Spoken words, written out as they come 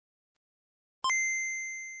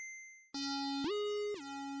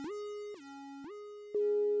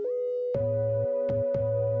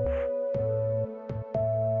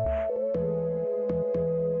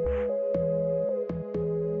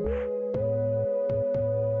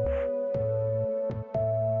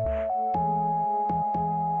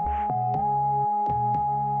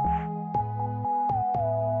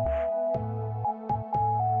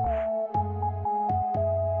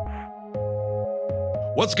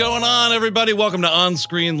What's going on, everybody? Welcome to On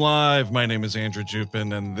Screen Live. My name is Andrew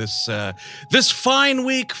Jupin, and this fine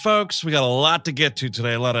week, folks, we got a lot to get to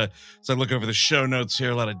today. As I look over the show notes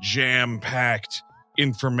here, a lot of jam-packed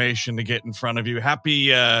information to get in front of you.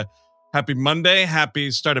 Happy Monday.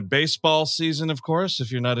 Happy start of baseball season, of course,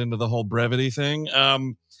 if you're not into the whole brevity thing.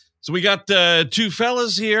 So we got two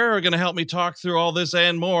fellas here who are going to help me talk through all this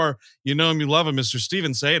and more. You know him, you love him, Mr.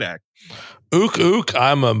 Steven Sadak. Ook,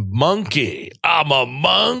 I'm a monkey.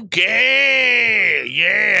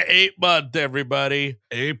 Yeah, 8 month, everybody.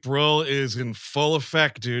 April is in full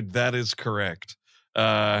effect, dude. That is correct.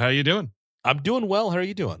 How you doing? I'm doing well. How are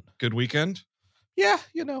you doing? Good weekend? Yeah,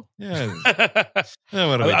 you know. Yeah.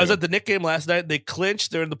 I was at the Knicks game last night. They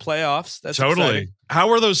clinched. They're in the playoffs. That's totally exciting. How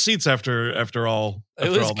were those seats after all? It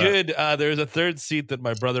was good. There was a third seat that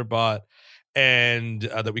my brother bought and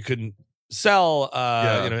that we couldn't sell.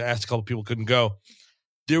 Asked a couple people, couldn't go.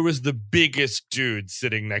 There was the biggest dude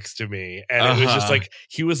sitting next to me, and it was just like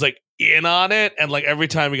he was like in on it, and like every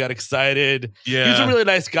time we got excited. Yeah, he was a really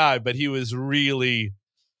nice guy, but he was really.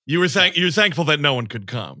 You were thankful that no one could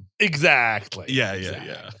come. Exactly.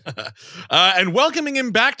 Yeah. And welcoming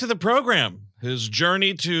him back to the program. His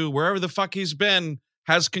journey to wherever the fuck he's been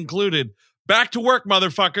has concluded. Back to work,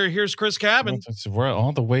 motherfucker. Here's Chris Cabin. We're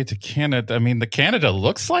all the way to Canada. I mean, the Canada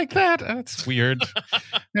looks like that. That's weird.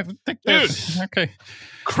 Dude. Okay.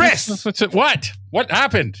 Chris. What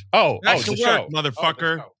happened? Back to the work, show.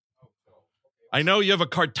 motherfucker. I know you have a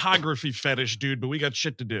cartography fetish, dude, but we got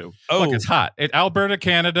shit to do. Look, it's hot. Alberta,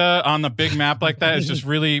 Canada on the big map like that is just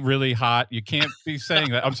really, really hot. You can't be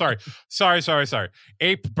saying that. I'm sorry.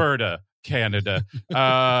 Apeberta, Canada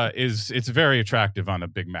it's very attractive on a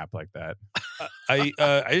big map like that. I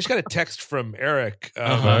just got a text from Eric.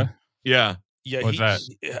 Yeah. What's that?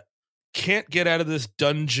 Can't get out of this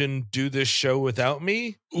dungeon. Do this show without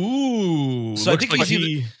me. Ooh. So I think like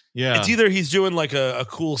it's either he's doing like a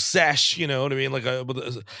cool sesh, you know what I mean, like an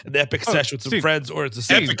epic sesh with some friends, or it's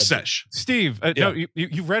a epic sesh. Steve, no,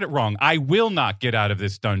 you read it wrong. I will not get out of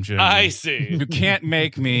this dungeon. I see. You can't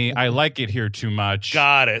make me. I like it here too much.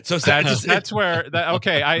 Got it. So that's where.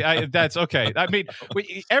 Okay, that's okay. I mean,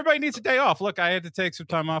 everybody needs a day off. Look, I had to take some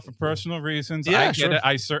time off for personal reasons. Yeah, I get sure. it.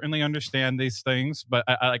 I certainly understand these things, but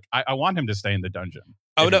I want him to stay in the dungeon.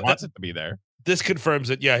 Oh, if no, he wants it to be there. This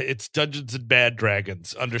confirms it. Yeah, it's Dungeons and Bad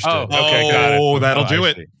Dragons. Understood. Oh, okay, got it. Oh, that'll do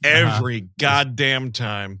it see. every goddamn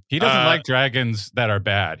time. He doesn't like dragons that are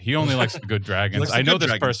bad. He only likes the good dragons. I know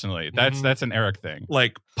this personally. That's an Eric thing.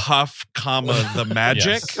 Like Puff, the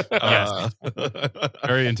magic. Yes.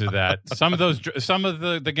 Very into that. Some of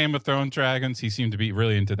the Game of Thrones dragons, he seemed to be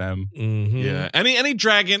really into them. Mm-hmm. Yeah. Any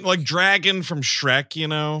dragon, like Dragon from Shrek, you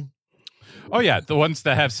know? Oh yeah, the ones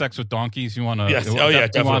that have sex with donkeys. You want to? Yes. Oh yeah,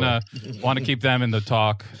 definitely. Want to keep them in the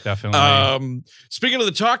talk. Definitely. Speaking of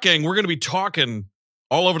the talking, we're going to be talking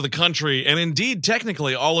all over the country, and indeed,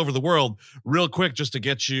 technically, all over the world. Real quick, just to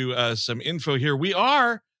get you some info here, we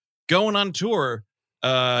are going on tour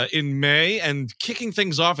in May and kicking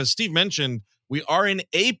things off. As Steve mentioned, we are in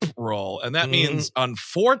April, and that means on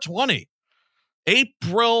 4/20,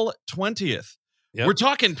 April 20th. Yep. We're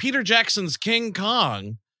talking Peter Jackson's King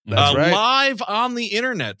Kong. That's right. Live on the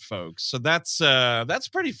internet, folks. So that's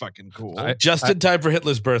pretty fucking cool. Just in time for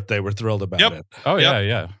Hitler's birthday. We're thrilled about it. Oh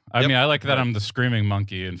yeah. I mean, I like that I'm the screaming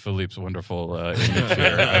monkey in Philippe's wonderful image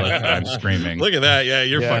here. I like that I'm screaming. Look at that. Yeah,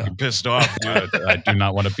 you're fucking pissed off, dude. I do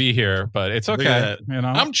not want to be here, but it's okay. You know,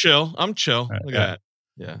 I'm chill. Look at that.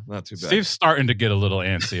 Yeah, not too bad. Steve's starting to get a little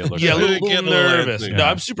antsy. A little nervous. Yeah. No,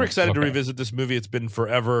 I'm super excited to revisit this movie. It's been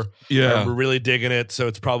forever. Yeah. We're really digging it, so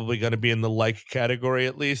it's probably going to be in the like category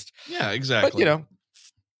at least. Yeah, exactly. But, you know.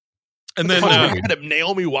 And then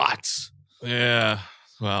Naomi Watts. Yeah,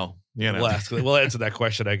 well, you know. We'll answer that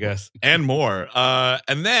question, I guess. And more.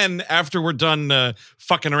 And then after we're done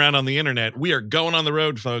fucking around on the internet, we are going on the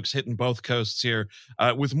road, folks, hitting both coasts here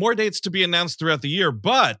with more dates to be announced throughout the year.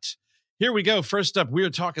 But here we go. First up, we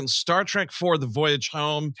are talking Star Trek IV: The Voyage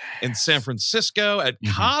Home in San Francisco at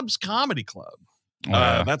Cobb's Comedy Club.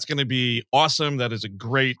 That's going to be awesome. That is a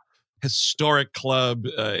great historic club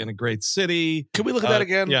in a great city. Can we look at that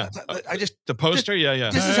again? Yeah. The poster? Yeah.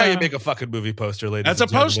 This is how you make a fucking movie poster, ladies. That's a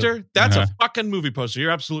and gentlemen. poster. That's a fucking movie poster. You're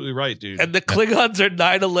absolutely right, dude. And the Klingons are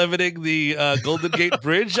 9/11ing the Golden Gate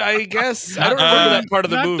Bridge, I guess. I don't remember that part of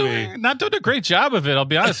the movie. Not doing a great job of it, I'll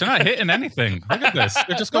be honest. They're not hitting anything. Look at this.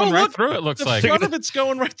 They're just going right through it, looks like. The front of it's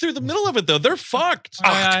going right through the middle of it, though. They're fucked.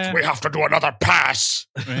 We have to do another pass.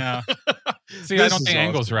 Yeah. See, I don't think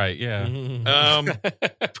angle's right. Yeah.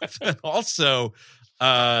 Also,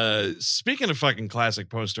 Speaking of fucking classic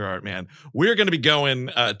poster art, man, we're going to be going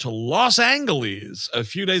to Los Angeles a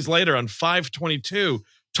few days later on 5/22,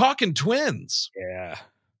 talking twins. Yeah.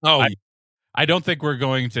 Oh, I don't think we're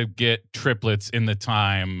going to get triplets in the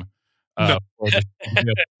time. No. For the show to be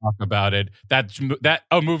able to talk about it. That's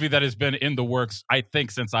a movie that has been in the works, I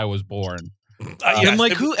think, since I was born. And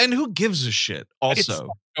like who gives a shit? Also,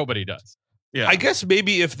 nobody does. Yeah, I guess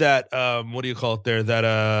maybe if that what do you call it there?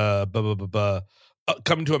 That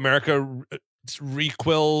Coming to America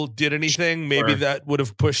requel did anything, maybe that would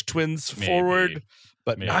have pushed twins forward.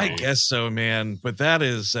 But Maybe. I guess so, man. But that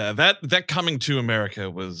is that Coming to America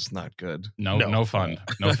was not good. No fun.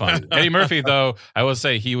 No fun. Eddie Murphy, though, I will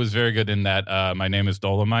say he was very good in that. My Name is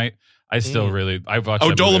Dolomite. I still I've watched.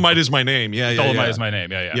 Oh, Dolomite is my name. Yeah, Dolomite is my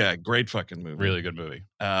name. Yeah. Yeah, great fucking movie. Really good movie.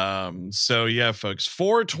 So yeah, folks,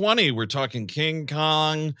 420, we're talking King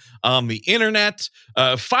Kong on the internet.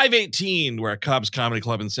 518, we're at Cobb's Comedy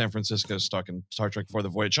Club in San Francisco, talking Star Trek for the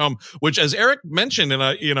Voyage Home, which, as Eric mentioned,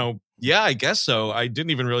 and yeah, I guess so. I didn't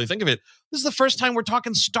even really think of it. This is the first time we're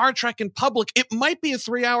talking Star Trek in public. It might be a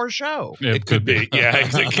 3-hour show. It could be. Yeah.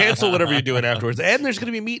 Cancel whatever you're doing afterwards. And there's going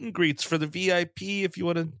to be meet and greets for the VIP if you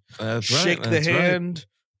want to shake the hand.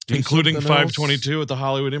 Including 522 at the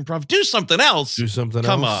Hollywood Improv. Do something else.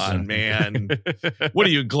 Come on, man. What are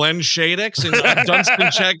you, Glenn Shadix? And Dunstan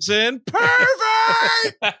checks in.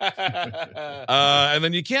 Perfect. And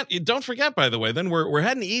then don't forget, by the way, then we're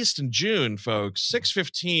heading east in June, folks.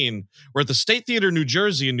 6/15. We're at the State Theater, New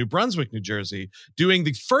Jersey, in New Brunswick, New Jersey, doing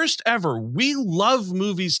the first ever We Love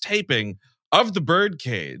Movies taping of The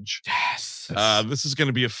Birdcage. Yes. This is going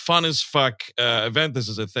to be a fun as fuck event. This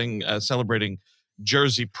is a thing celebrating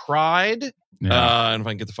Jersey Pride. Yeah. And if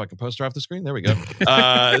I can get the fucking poster off the screen, there we go.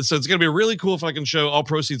 So it's going to be a really cool fucking show. All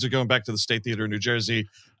proceeds are going back to the State Theater in New Jersey.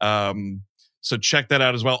 So check that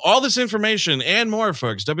out as well. All this information and more,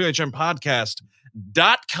 folks,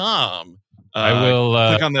 WHMpodcast.com. I will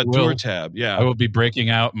click on that tour tab. Yeah. I will be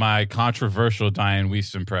breaking out my controversial Diane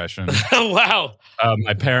Weiss impression. Wow.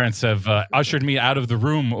 My parents have ushered me out of the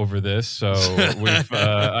room over this, so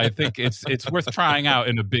I think it's worth trying out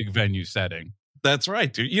in a big venue setting. That's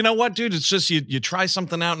right, dude. You know what, dude? It's just you try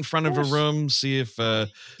something out in front of a room, see if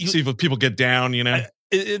people get down. I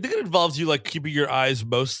think it involves you like keeping your eyes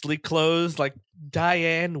mostly closed, like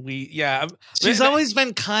Diane. She's always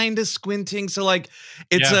been kind of squinting, so like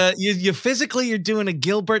it's you physically you're doing a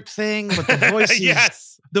Gilbert thing, but the voice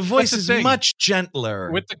is the voice is much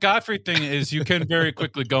gentler. With the Godfrey thing is you can very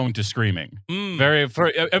quickly go into screaming, for no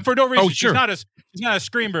reason. Oh, sure. She's not a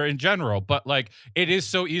screamer in general, but like it is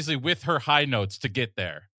so easy with her high notes to get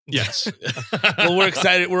there. Yes. Well, we're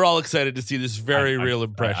excited. We're all excited to see this very real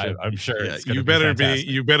impression. I'm sure. Yeah, you better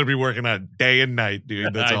be working on it day and night,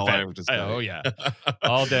 dude. That's all I have to say. Oh yeah,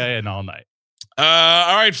 all day and all night.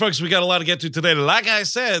 All right, folks, we got a lot to get to today. Like I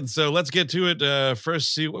said, so let's get to it.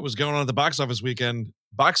 First, see what was going on at the box office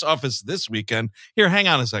this weekend. Here, hang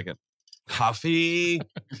on a second. Coffee.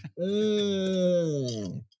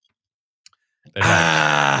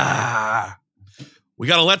 We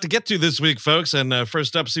got a lot to get to this week, folks. And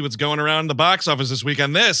first up, see what's going around the box office this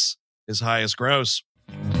weekend. This is Highest Gross.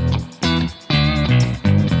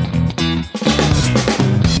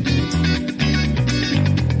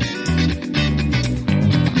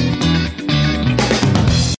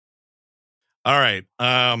 All right.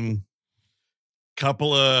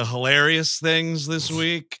 Couple of hilarious things this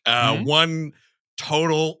week. One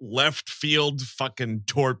total left field fucking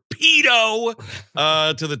torpedo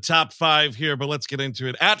to the top 5 here, but let's get into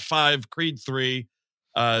it. At 5, Creed 3,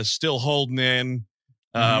 still holding in,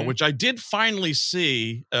 which I did finally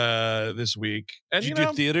see this week. And, did you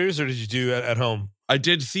do theaters or did you do at home? I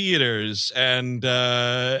did theaters, and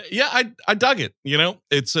I dug it.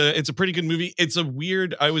 It's a pretty good movie. It's a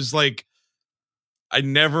weird. I was like, I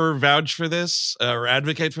never vouch for this or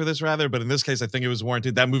advocate for this, rather, but in this case, I think it was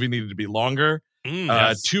warranted. That movie needed to be longer.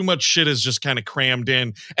 Yes. Too much shit is just kind of crammed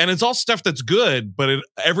in, and it's all stuff that's good, but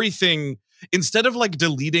everything, instead of like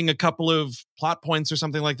deleting a couple of plot points or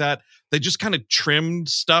something like that, they just kind of trimmed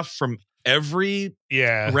stuff from every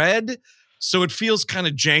thread. So it feels kind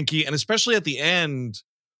of janky, and especially at the end,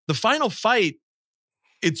 the final fight,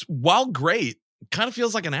 it's, while great, kind of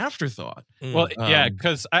feels like an afterthought. Well, yeah,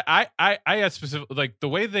 because I had specific, like the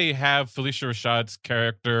way they have Felicia Rashad's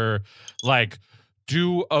character like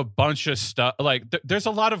do a bunch of stuff, like there's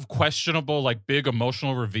a lot of questionable, like big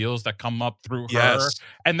emotional reveals that come up through her,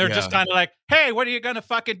 and they're just kind of like, hey, what are you gonna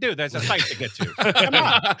fucking do? There's a fight to get to. Come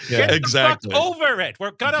on, get the fuck over it. We're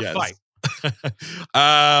gonna fight.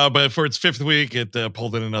 But for its fifth week, it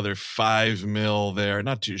pulled in another $5 million there.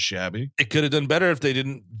 Not too shabby. It could have done better if they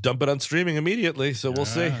didn't dump it on streaming immediately. So we'll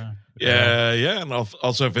see. Yeah, and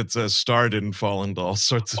also if its star didn't fall into all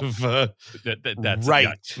sorts of that's right.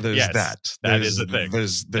 There's that. That is the thing.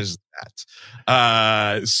 There's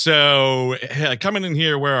that. So coming in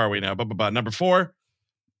here, where are we now? Number 4.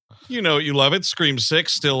 You know you love it. Scream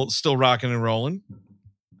 6, still rocking and rolling.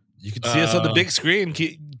 You can see us on the big screen.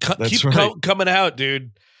 Keep right. coming out,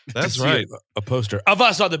 dude. That's right. A poster of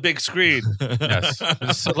us on the big screen. Yes.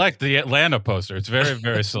 Select the Atlanta poster. It's very,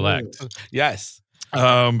 very select. Yes.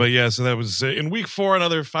 But yeah, so that was in week 4,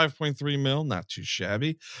 another 5.3 mil. Not too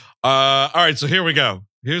shabby. All right, so here we go.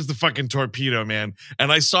 Here's the fucking torpedo, man.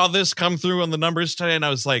 And I saw this come through on the numbers today, and I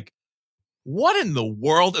was like, what in the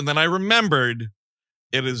world? And then I remembered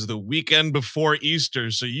it is the weekend before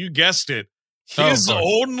Easter. So you guessed it. His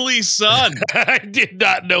only son. I did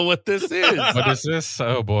not know what this is. What is this?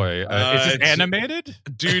 Oh boy. Is this animated?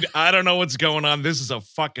 Dude, I don't know what's going on. This is a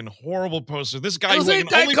fucking horrible poster. This guy was a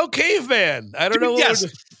Geico caveman. I don't know. Yes.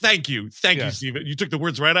 Thank you, Steven. You took the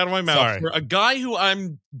words right out of my mouth. Sorry. For a guy who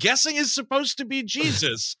I'm guessing is supposed to be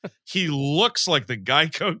Jesus, he looks like the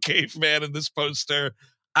Geico caveman in this poster.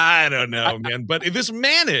 I don't know, man. But this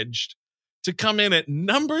managed to come in at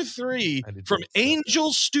number 3 from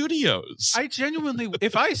Angel Studios. I genuinely,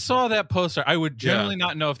 if I saw that poster, I would genuinely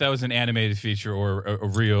not know if that was an animated feature or a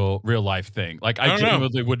real life thing. Like I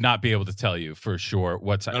genuinely would not be able to tell you for sure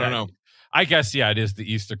what's. I don't know. I guess it is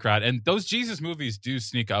the Easter crowd, and those Jesus movies do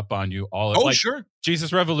sneak up on you all. Sure.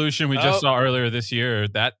 Jesus Revolution we just saw earlier this year.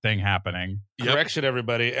 That thing happening. Correction,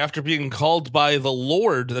 everybody. After being called by the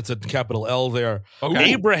Lord, that's a capital L there.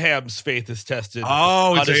 Okay. Abraham's faith is tested.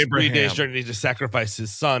 Oh, it's Abraham. 3 days journey to sacrifice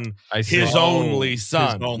his son, his only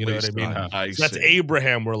son. You know what I mean? So that's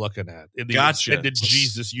Abraham we're looking at in the extended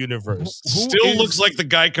Jesus universe. Still looks like the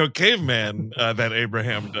Geico caveman that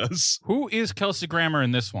Abraham does. Who is Kelsey Grammer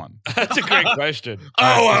in this one? That's a great question.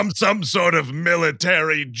 I'm some sort of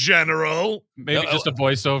military general. Maybe just a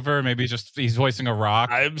voiceover. Maybe just he's voicing a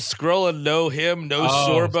rock. I'm scrolling. No him. No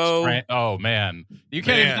Sorbo. Oh man, you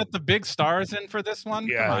can't even get the big stars in for this one.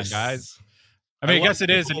 Yes. Come on, guys. I mean, I guess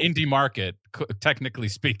it is an indie market, technically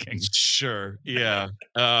speaking. Sure. Yeah.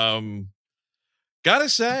 Gotta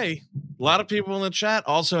say, a lot of people in the chat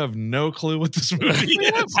also have no clue what this movie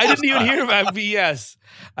is. I didn't even hear about BS.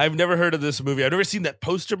 I've never heard of this movie. I've never seen that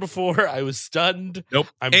poster before. I was stunned. Nope.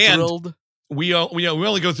 I'm thrilled. We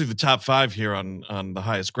only go through the top 5 here on the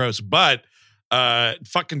highest gross, but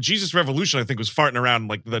fucking Jesus Revolution I think was farting around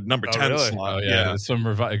like the number 10 slot. Oh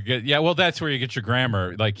yeah. Well, that's where you get your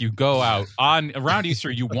grammar. Like you go out around Easter,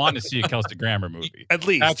 you want to see a Kelsey Grammer movie. At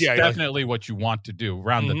least that's definitely what you want to do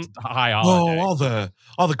around the high holiday.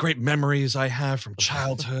 All the great memories I have from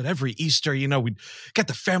childhood. Every Easter, we'd get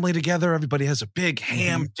the family together. Everybody has a big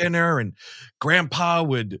ham dinner, and Grandpa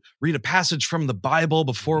would read a passage from the Bible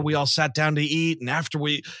before we all sat down to eat, and after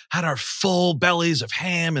we had our full bellies of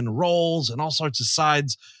ham and rolls and all sorts of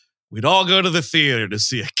sides, we'd all go to the theater to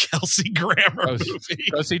see a Kelsey Grammer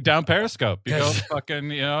movie. Go see Down Periscope. You go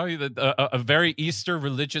fucking, a very Easter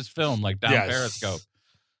religious film like Down Periscope.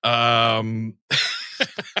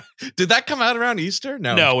 Did that come out around Easter?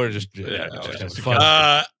 No, we're just fun.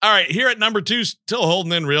 All right, here at number 2, still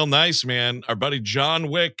holding in real nice, man. Our buddy John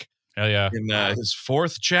Wick. Hell yeah. In his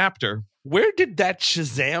 4th chapter. Where did that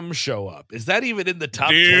Shazam show up? Is that even in the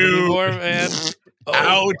top 10 anymore, man?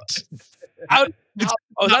 Out.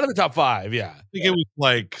 Not in the top 5. Yeah, I think it was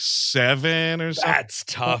like 7 or something. That's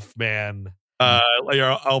tough, man.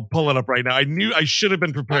 I'll pull it up right now. I knew I should have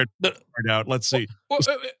been prepared. Right now, let's see. What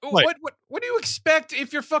do you expect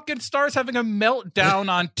if your fucking star's having a meltdown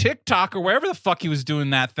on TikTok or wherever the fuck he was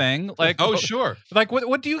doing that thing? Like, sure. Like,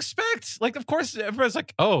 what do you expect? Like, of course, everybody's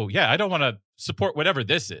like, oh yeah, I don't want to support whatever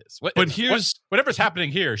this is. Whatever's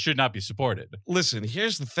happening here should not be supported. Listen,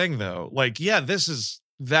 here's the thing, though. Like, yeah, this is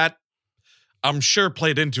that. I'm sure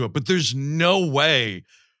played into it, but there's no way.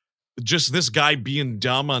 Just this guy being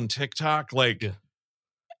dumb on TikTok, can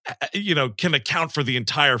account for the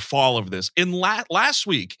entire fall of this. In last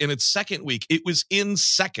week, in its 2nd week, it was in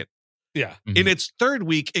 2nd. Yeah. In its 3rd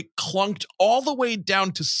week, it clunked all the way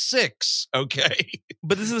down to 6. Okay.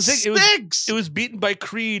 But this is the thing. It was beaten by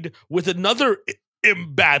Creed with another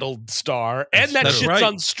embattled star. And that shit's right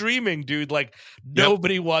on streaming, dude. Like,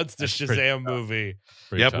 nobody wants the Shazam movie.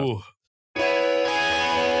 Yep.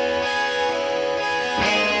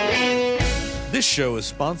 This show is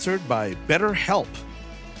sponsored by BetterHelp.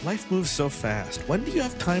 Life moves so fast. When do you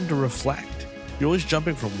have time to reflect? You're always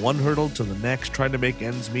jumping from one hurdle to the next, trying to make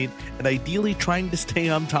ends meet, and ideally trying to stay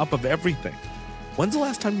on top of everything. When's the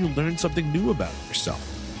last time you learned something new about yourself?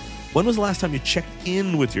 When was the last time you checked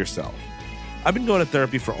in with yourself? I've been going to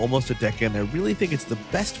therapy for almost a decade, and I really think it's the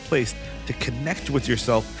best place to connect with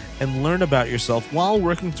yourself and learn about yourself while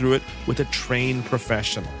working through it with a trained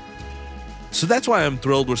professional. So that's why I'm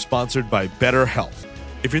thrilled we're sponsored by BetterHelp.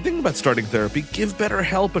 If you're thinking about starting therapy, give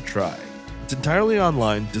BetterHelp a try. It's entirely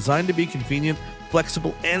online, designed to be convenient,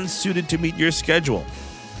 flexible, and suited to meet your schedule.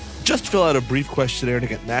 Just fill out a brief questionnaire to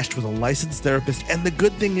get matched with a licensed therapist, and the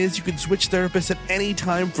good thing is you can switch therapists at any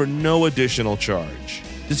time for no additional charge.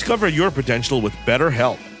 Discover your potential with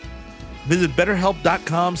BetterHelp. Visit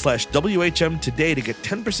betterhelp.com/WHM today to get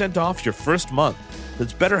 10% off your first month.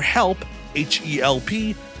 That's BetterHelp,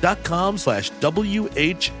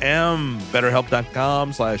 HELP.com/WHM.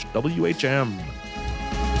 BetterHelp.com/WHM.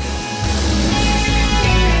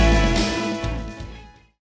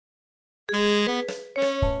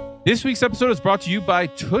 This week's episode is brought to you by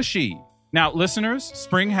Tushy. Now, listeners,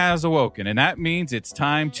 spring has awoken, and that means it's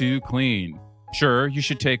time to clean. Sure, you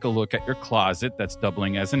should take a look at your closet that's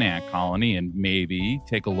doubling as an ant colony, and maybe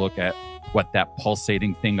take a look at what that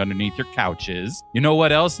pulsating thing underneath your couch is. You know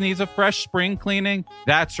what else needs a fresh spring cleaning?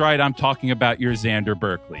 That's right, I'm talking about your Xander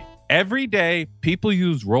Berkeley. Every day, people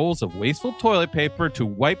use rolls of wasteful toilet paper to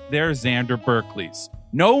wipe their Xander Berkeleys.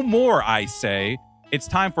 No more, I say. It's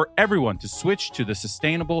time for everyone to switch to the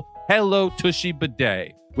sustainable Hello Tushy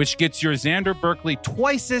bidet, which gets your Xander Berkeley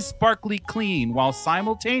twice as sparkly clean while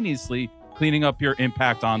simultaneously cleaning up your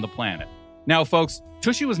impact on the planet. Now, folks,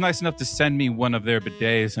 Tushy was nice enough to send me one of their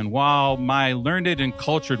bidets, and while my learned and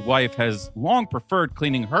cultured wife has long preferred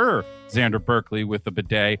cleaning her Xander Berkeley with a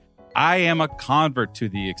bidet, I am a convert to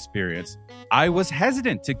the experience. I was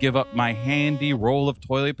hesitant to give up my handy roll of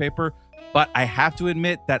toilet paper, but I have to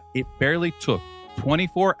admit that it barely took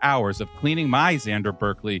 24 hours of cleaning my Xander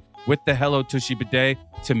Berkeley with the Hello Tushy bidet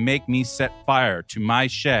to make me set fire to my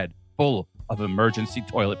shed full of emergency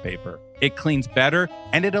toilet paper. It cleans better,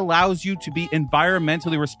 and it allows you to be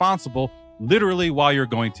environmentally responsible literally while you're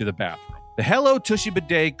going to the bathroom. The Hello Tushy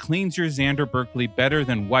bidet cleans your Xander Berkeley better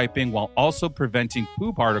than wiping, while also preventing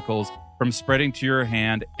poo particles from spreading to your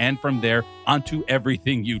hand and from there onto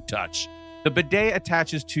everything you touch. The bidet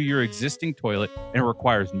attaches to your existing toilet and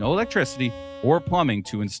requires no electricity or plumbing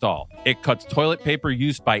to install. It cuts toilet paper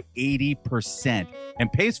use by 80%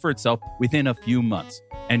 and pays for itself within a few months.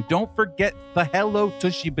 And don't forget, the Hello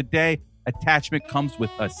Tushy bidet attachment comes with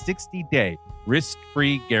a 60-day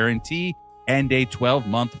risk-free guarantee and a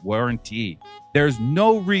 12-month warranty. There's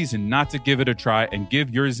no reason not to give it a try and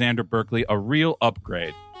give your Xander Berkeley a real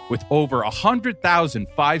upgrade. With over 100,000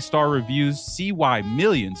 five-star reviews, see why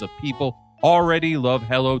millions of people already love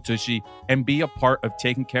Hello Tushy and be a part of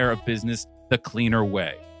taking care of business the cleaner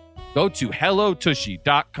way. Go to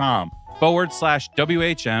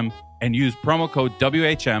hellotushy.com/WHM and use promo code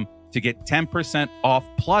WHM to get 10% off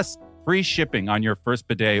plus free shipping on your first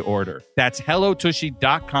bidet order. That's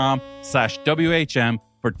hellotushy.com/WHM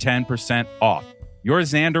for 10% off. Your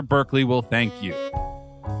Xander Berkeley will thank you.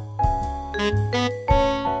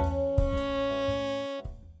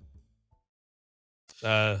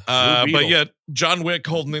 But yeah, John Wick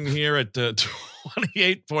holding in here at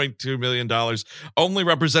 $28.2 million only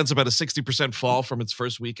represents about a 60% fall from its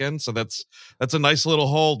first weekend. So that's a nice little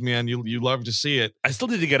hold, man. You love to see it. I still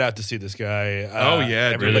need to get out to see this guy. Oh yeah,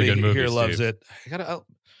 everybody really good movie, here loves Steve. it. I gotta.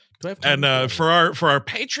 Do I have time? And for our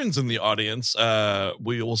patrons in the audience,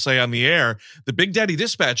 we will say on the air, the Big Daddy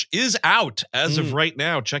Dispatch is out as of right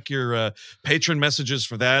now. Check your patron messages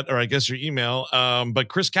for that, or I guess your email. But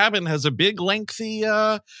Chris Cabin has a big, lengthy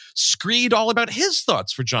screed all about his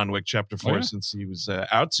thoughts for John Wick Chapter 4 since he was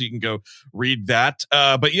out, so you can go read that.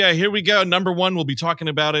 But yeah, here we go. Number one, we'll be talking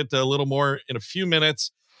about it a little more in a few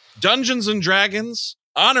minutes. Dungeons and Dragons,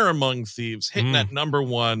 Honor Among Thieves, hitting at number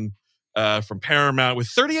one. From Paramount with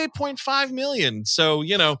 38.5 million. So,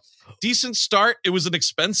 decent start. It was an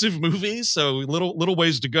expensive movie, so little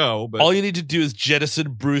ways to go. But all you need to do is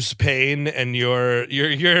jettison Bruce Payne, and your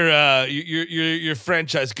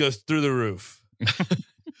franchise goes through the roof.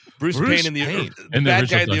 Bruce Payne in the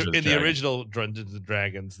original Dungeons and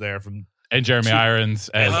Dragons there from and Jeremy Irons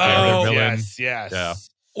as their villain. Yes. Yeah.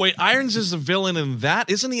 Wait, Irons is a villain in that?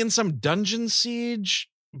 Isn't he in some Dungeon Siege?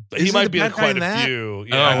 He might be in quite a few.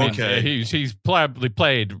 Yeah. Okay. He's probably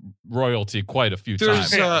played royalty quite a few There's,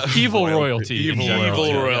 times. Evil royalty.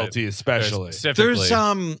 Evil royalty, especially. There's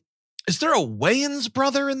is there a Wayans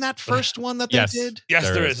brother in that first one that they did? Yes,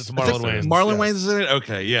 there is. It's Marlon Wayans. Marlon Wayans is in it?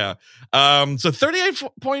 Okay, yeah. So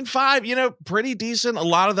 38.5, pretty decent. A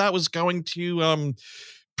lot of that was going to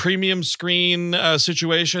premium screen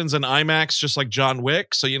situations and IMAX, just like John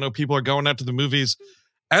Wick. So, people are going out to the movies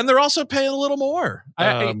And they're also paying a little more.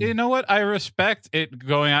 You know what? I respect it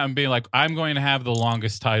going out and being like, I'm going to have the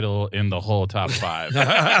longest title in the whole top 5.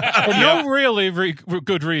 For no really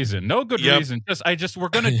good reason. No good reason. We're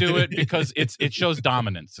going to do it because it shows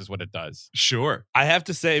dominance is what it does. Sure. I have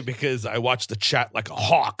to say, because I watch the chat like a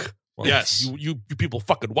hawk. Well, yes. You people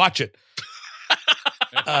fucking watch it.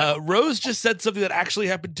 Rose just said something that actually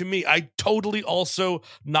happened to me. I totally also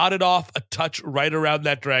nodded off a touch right around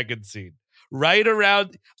that dragon scene. Right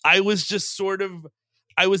around, I was just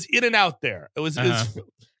I was in and out there. It was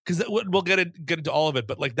because we'll get into all of it,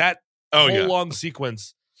 but like that whole long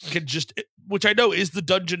sequence can which I know is the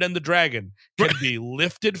Dungeon and the Dragon, can be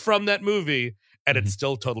lifted from that movie, and it's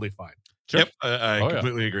still totally fine. Sure. Yep, I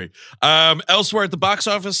completely agree. Elsewhere at the box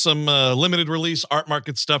office, some limited release art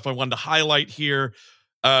market stuff I wanted to highlight here.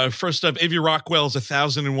 First up, Avie Rockwell's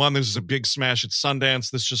 1001. This is a big smash at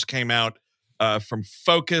Sundance. This just came out from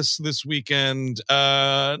Focus this weekend.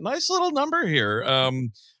 Nice little number here.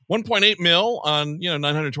 1.8 mil on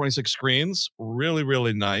 926 screens. Really,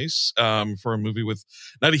 really nice for a movie with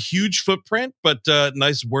not a huge footprint, but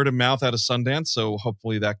nice word of mouth out of Sundance. So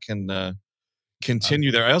hopefully that can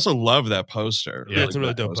continue there. I also love that poster. Yeah, it's a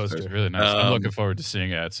really dope poster. It's really nice. I'm looking forward to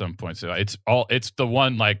seeing it at some point. So it's the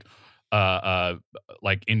one like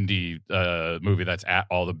indie movie that's at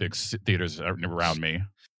all the big theaters around me.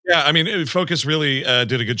 Yeah, I mean, Focus really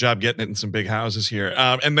did a good job getting it in some big houses here.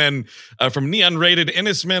 And then from Neon Rated,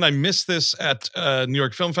 Innisman, I missed this at New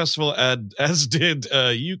York Film Festival, as did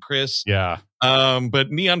you, Chris. Yeah. But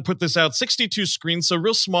Neon put this out, 62 screens, so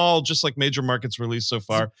real small, just like major markets released so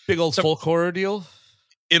far. Big old folk horror deal?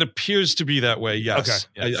 It appears to be that way, yes.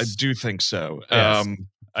 Okay. Yes. I do think so. Yes.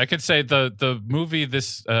 I could say the movie they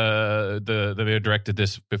directed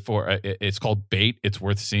this before. It's called Bait. It's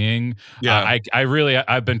worth seeing. Yeah,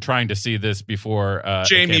 I've been trying to see this before.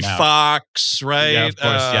 Jamie Foxx, right? Yeah, of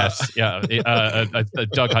course. Yes, yeah.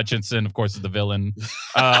 Doug Hutchinson, of course, is the villain.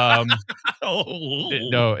 No,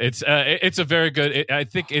 it's a very good. I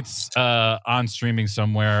think it's on streaming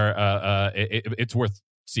somewhere. It's worth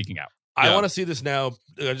seeking out. I want to see this now.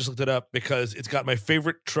 I just looked it up because it's got my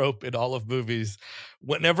favorite trope in all of movies.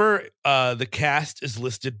 Whenever the cast is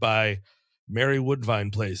listed by Mary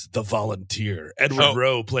Woodvine plays the volunteer, Edward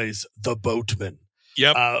Rowe plays the boatman.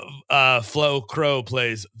 Yep. Flo Crow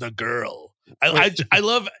plays the girl. I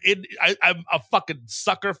love it. I'm a fucking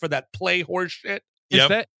sucker for that play horse shit. Is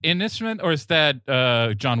that Innisman or is that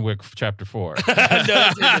John Wick Chapter 4? No,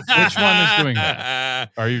 which one is doing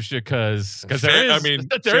that? Are you sure? Because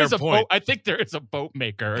there is a boat. I think there is a boat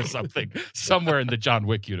maker or something somewhere in the John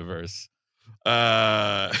Wick universe.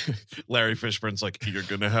 Larry Fishburne's like, you're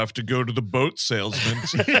gonna have to go to the boat salesman.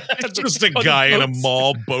 It's just a guy in a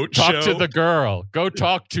mall boat show. Talk to the girl. Go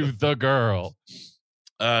talk to the girl.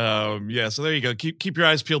 So there you go. Keep your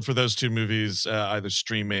eyes peeled for those two movies, either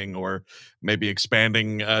streaming or maybe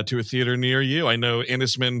expanding to a theater near you. I know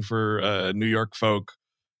Innisman for New York folk,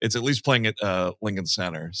 it's at least playing at Lincoln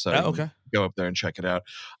Center. So go up there and check it out.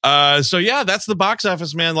 So yeah, that's the box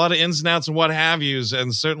office, man. A lot of ins and outs and what have yous,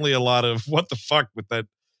 and certainly a lot of what the fuck with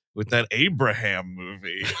that Abraham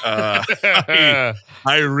movie. I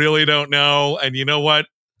really don't know. And you know what?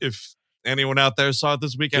 If anyone out there saw it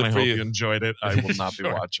this weekend, I hope you enjoyed it. I will not be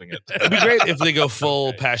watching it. It'd be great if they go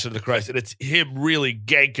full Passion of the Christ and it's him really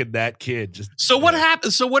ganking that kid. What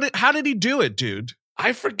happened? So how did he do it, dude?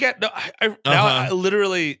 I forget. No, I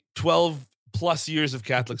literally 12 plus years of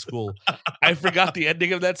Catholic school. I forgot the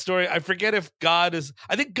ending of that story. I forget if God is.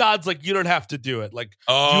 I think God's like, you don't have to do it. Like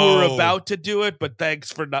you were about to do it, but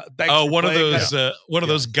thanks for not. Thanks for one of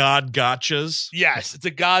those God gotchas. Yes, it's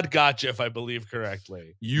a God gotcha if I believe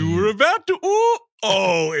correctly. You were about to.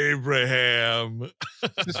 Oh, Abraham.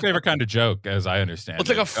 It's his favorite kind of joke, as I understand. Well, it's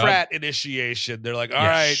like a frat initiation. They're like, all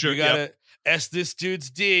right, you gotta S this dude's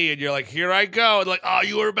D, and you're like, here I go. And like, oh,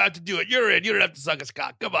 you were about to do it. You're in. You don't have to suck his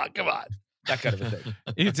cock. Come on. That kind of a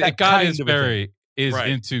thing. God is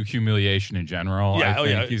into humiliation in general.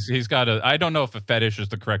 Yeah, he's got I don't know if a fetish is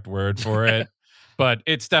the correct word for it, but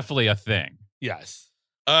it's definitely a thing. Yes.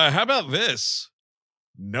 How about this?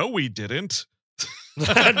 No, we didn't.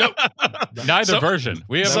 Neither version.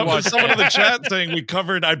 We haven't watched someone in the chat saying we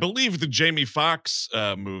covered, I believe, the Jamie Foxx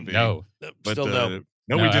movie. No, but still no.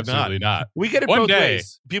 No, we did absolutely not. We get it both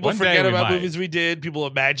ways. People forget about movies we did. People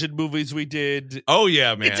imagine movies we did. Oh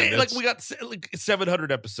yeah, man! Like we got like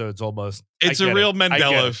 700 episodes almost. It's a real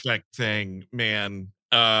Mandela effect thing, man.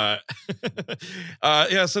 Yeah,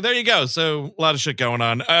 so there you go. So a lot of shit going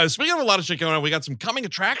on. Speaking of a lot of shit going on, we got some coming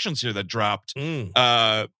attractions here that dropped.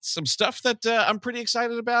 Some stuff that I'm pretty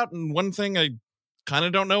excited about, and one thing I kind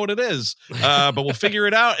of don't know what it is, but we'll figure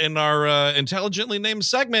it out in our intelligently named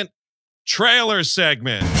segment, trailer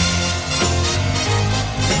segment.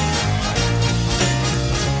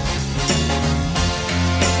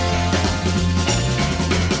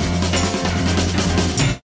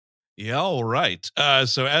 Yeah, all right.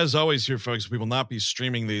 So as always here, folks, we will not be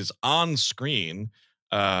streaming these on screen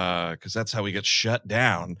because that's how we get shut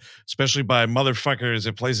down, especially by motherfuckers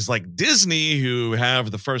at places like Disney who have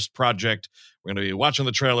the first project we're going to be watching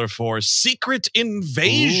the trailer for, Secret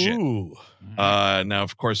Invasion. Ooh. Now,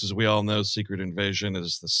 of course, as we all know, Secret Invasion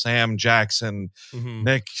is the Sam Jackson,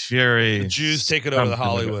 Nick Fury. The Jews take it over to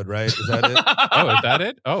Hollywood, right? Is that it? Oh, is that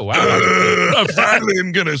it? Oh, wow. I finally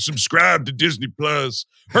am going to subscribe to Disney Plus.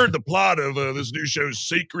 Heard the plot of this new show,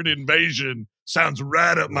 Secret Invasion. Sounds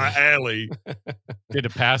right up my alley. Get a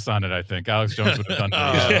pass on it, I think. Alex Jones would have done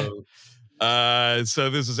it. So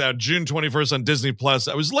this is out June 21st on Disney Plus.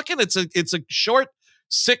 I was looking, it's a short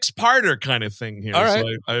 6-parter kind of thing here. All right.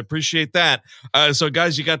 So I appreciate that. So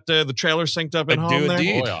guys, you got the trailer synced up at I home do there?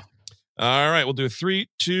 indeed. Oh, yeah. All right, we'll do 3,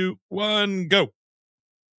 2, 1, go.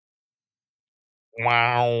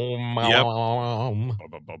 Wow.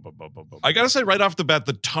 I gotta say right off the bat,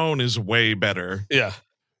 the tone is way better. Yeah.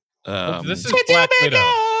 This is Black Widow.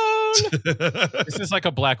 This is like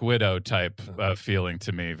a Black Widow type feeling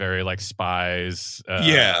to me. Very like spies.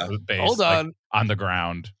 Based, Hold on. like, on the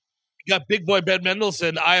ground. You got big boy Ben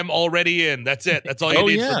Mendelsohn. I am already in. That's it. That's all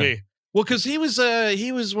you need for me. Well, because he was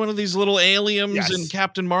one of these little aliens in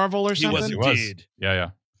Captain Marvel or something. He was indeed.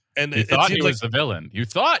 Yeah. And you thought he was the villain. You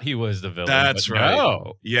thought he was the villain. That's right.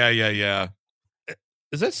 No. Yeah.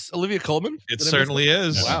 Is this Olivia Colman? It certainly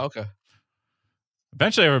is. Wow. Okay.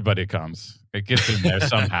 Eventually, everybody comes. It gets in there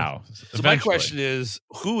somehow. So my question is,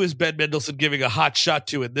 who is Ben Mendelsohn giving a hot shot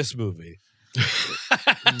to in this movie?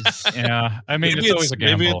 Yeah, I mean, maybe it's always a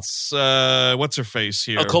gamble. Maybe it's what's her face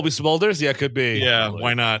here? Oh, Colby Smulders? Yeah, could be. Yeah, Probably.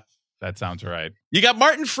 why not? That sounds right. You got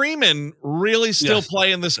Martin Freeman really still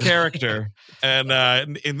playing this character,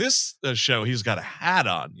 and in this show, he's got a hat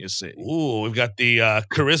on. You see? Ooh, we've got the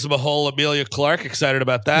charisma hole Amelia Clark. Excited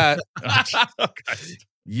about that.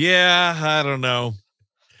 Yeah, I don't know.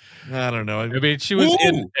 I mean, she was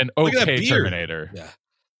in an okay Terminator. Yeah.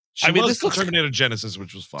 This looks Terminator Genesis,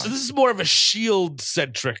 which was fun. So this is more of a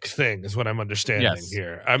shield-centric thing, is what I'm understanding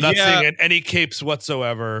here. I'm not seeing any capes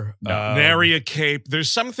whatsoever. No, nary a cape.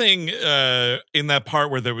 There's something in that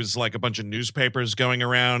part where there was like a bunch of newspapers going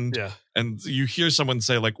around, and you hear someone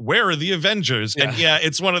say like, "Where are the Avengers?" And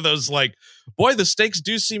it's one of those like, "Boy, the stakes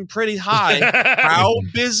do seem pretty high. How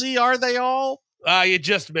busy are they all?" You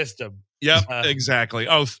just missed him. Yep, exactly.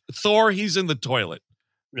 Oh, Thor, he's in the toilet.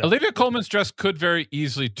 Yeah. Olivia Colman's dress could very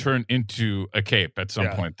easily turn into a cape at some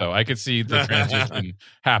point, though. I could see the transition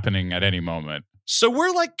happening at any moment. So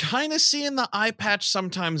we're like kind of seeing the eye patch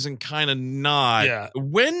sometimes and kind of not. Yeah.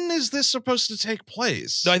 When is this supposed to take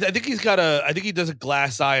place? No, I think he's got I think he does a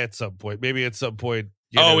glass eye at some point. Maybe at some point.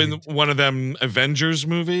 In one of them Avengers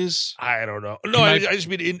movies? I don't know. No, I just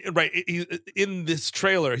mean in this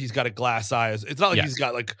trailer, he's got a glass eye. It's not like he's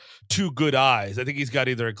got like two good eyes. I think he's got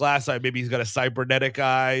either a glass eye, maybe he's got a cybernetic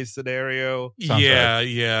eye scenario.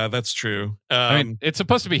 Yeah, that's true. I mean, it's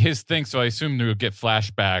supposed to be his thing, so I assume we'll get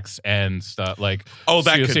flashbacks and stuff like. Oh,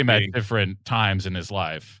 that you'll could see him be at different times in his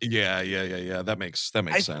life. Yeah. That makes sense.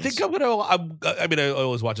 I think I'm gonna. I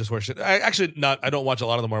always watch this horse shit. I don't watch a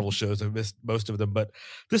lot of the Marvel shows. I've missed most of them, but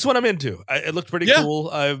this one I'm into. It looked pretty cool.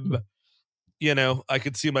 I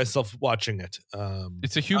could see myself watching it.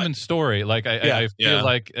 It's a human story. Like I feel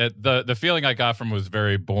like the feeling I got from was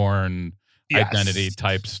very Bourne identity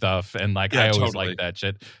type stuff, and like I always like that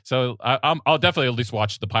shit. So I'll definitely at least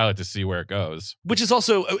watch the pilot to see where it goes. Which is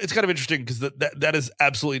also, it's kind of interesting because that is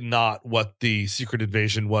absolutely not what the Secret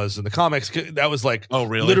Invasion was in the comics. That was like,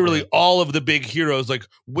 literally all of the big heroes. Like,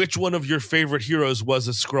 which one of your favorite heroes was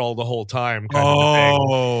a Skrull the whole time? Kind of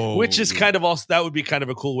thing. Which is kind of also, that would be kind of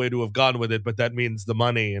a cool way to have gone with it, but that means the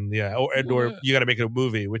money and or you got to make it a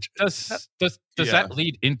movie. Which does that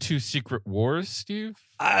lead into Secret Wars, Steve?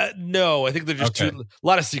 No, I think they're just a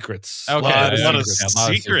lot of secrets. Okay, a lot of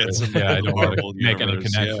secrets. Yeah, I don't want to make any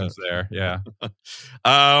connections there. Yeah.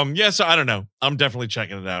 So I don't know. I'm definitely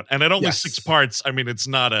checking it out. And at only 6 parts, I mean, it's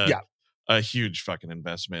not a huge fucking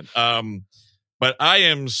investment. But I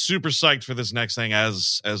am super psyched for this next thing,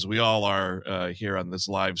 as we all are here on this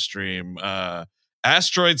live stream.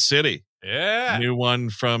 Asteroid City. Yeah. New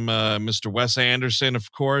one from Mr. Wes Anderson,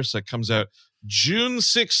 of course, that comes out June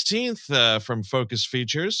 16th from Focus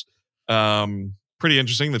Features. Pretty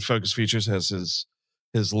interesting that Focus Features has his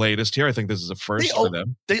his latest here. I think this is a first for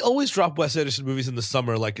them. They always drop Wes Anderson movies in the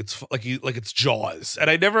summer like it's Jaws, and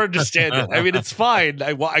I never understand it. I mean, it's fine.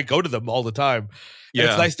 I go to them all the time. Yeah,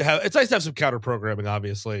 and it's nice to have some counter programming,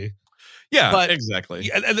 obviously. Yeah, but, exactly.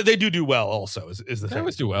 And they do well. Also, is the thing. They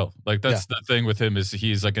always do well. Like that's the thing with him is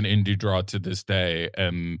he's like an indie draw to this day,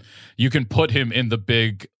 and you can put him in the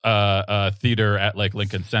big theater at like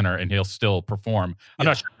Lincoln Center, and he'll still perform. I'm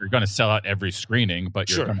not sure if you're going to sell out every screening, but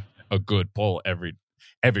you're going to have a good pull every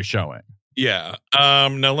showing. Yeah.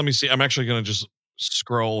 Now let me see. I'm actually going to just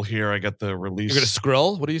scroll here. I got the release. You're going to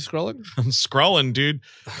scroll? What are you scrolling? I'm scrolling, dude.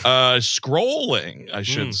 Scrolling, I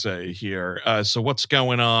should say here. So what's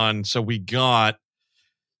going on? So we got.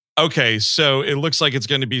 Okay, so it looks like it's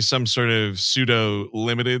going to be some sort of pseudo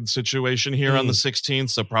limited situation here on the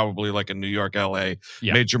 16th. So probably like a New York, LA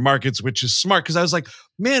major markets, which is smart because I was like,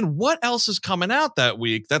 man, what else is coming out that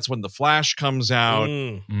week? That's when The Flash comes out.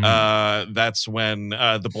 That's when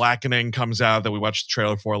The Blackening comes out that we watched the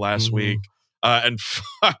trailer for last week. And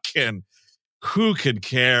fucking who could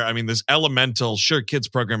care? I mean, this Elemental, sure, kids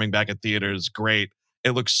programming back at theaters, great.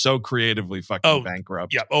 It looks so creatively fucking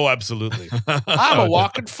bankrupt. Yeah. Oh, absolutely. I'm a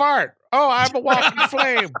walking fart. Oh, I'm a walking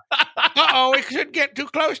flame. Uh-oh, we shouldn't get too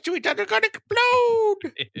close to each other. Gonna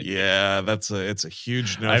explode. Yeah, it's a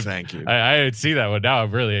huge no thank you. I see that one now.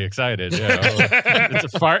 I'm really excited. Yeah.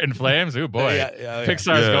 It's a fart in flames. Oh boy.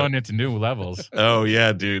 Pixar's going into new levels. Oh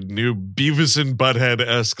yeah, dude. New Beavis and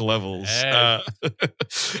Butthead-esque levels. Hey.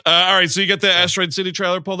 All right, so you got the Asteroid City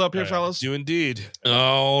trailer pulled up here, fellas? Do indeed.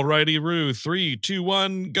 All righty, Roo. 3, 2,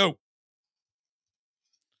 1, go.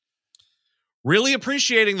 Really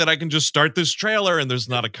appreciating that I can just start this trailer and there's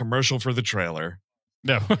not a commercial for the trailer.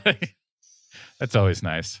 No, that's always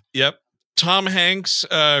nice. Yep. Tom Hanks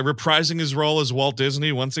reprising his role as Walt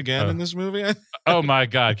Disney once again in this movie. Oh my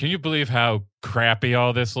God. Can you believe how crappy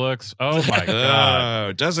all this looks? Oh my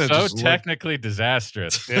God. Does it so technically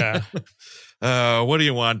disastrous. Yeah. What do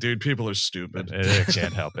you want, dude? People are stupid. I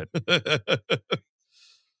can't help it.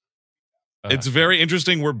 It's very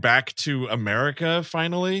interesting. We're back to America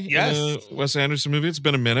finally. Yes. In a Wes Anderson movie. It's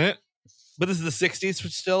been a minute. But this is the 60s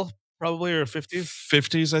still, probably, or 50s?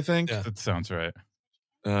 50s, I think. Yeah. That sounds right.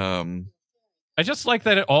 I just like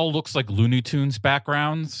that it all looks like Looney Tunes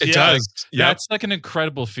backgrounds. It does. That's like an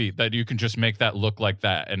incredible feat that you can just make that look like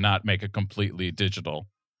that and not make it completely digital.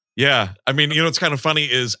 Yeah. I mean, what's kind of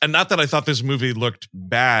funny is, and not that I thought this movie looked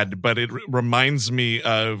bad, but it reminds me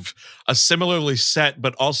of a similarly set,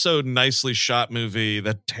 but also nicely shot movie,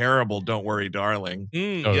 that terrible Don't Worry, Darling.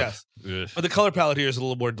 Yes. But the color palette here is a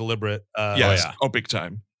little more deliberate. Yes. Oh, big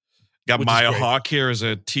time. Got which Maya Hawke here as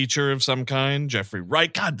a teacher of some kind. Jeffrey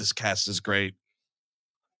Wright. God, this cast is great.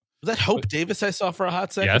 Was that Hope Davis I saw for a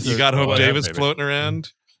hot second? Yes. You got Hope Davis floating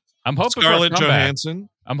around. I'm hoping Scarlett Johansson.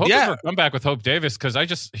 I'm hoping for a comeback with Hope Davis because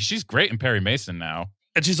she's great in Perry Mason now.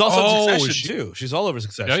 And she's also in Succession too. She's all over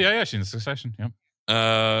Succession. Yeah. She's in Succession.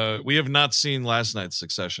 Yep. We have not seen last night's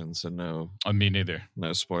Succession, so no. Me neither.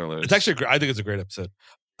 No spoilers. It's actually I think it's a great episode.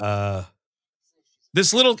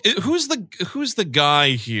 This little who's the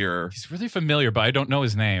guy here? He's really familiar, but I don't know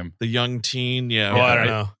his name. The young teen. Yeah. I don't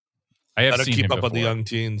know. I have seen keep him up before. on the young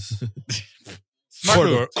teens.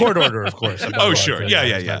 Court order, of course. Oh, sure.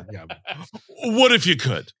 Yeah. What if you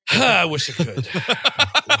could? I wish I could.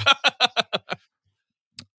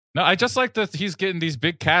 No, I just like that he's getting these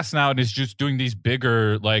big casts now and is just doing these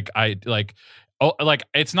bigger,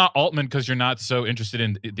 it's not Altman because you're not so interested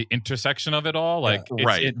in the intersection of it all. Like,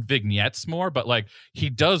 it's vignettes more, but like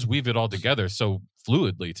he does weave it all together so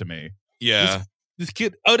fluidly to me. Yeah. This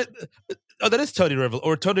kid. That is Tony Revolori,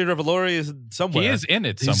 or Tony Revolori is somewhere. He is in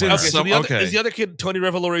it somewhere. Is the other kid Tony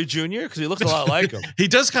Revolori Jr.? Because he looks a lot like him. He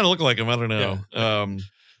does kind of look like him. I don't know. Yeah. It'd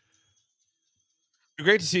be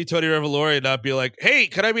great to see Tony Revolori not be like, "Hey,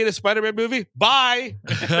 can I be in a Spider-Man movie? Bye."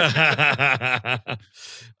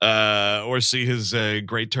 Or see his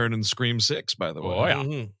great turn in Scream 6. By the way. Oh yeah.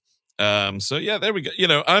 Mm-hmm. So yeah, there we go.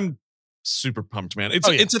 I'm super pumped, man.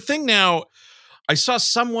 It's a thing now. I saw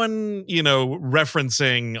someone,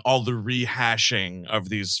 referencing all the rehashing of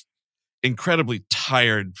these incredibly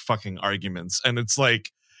tired fucking arguments. And it's like,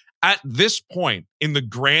 at this point in the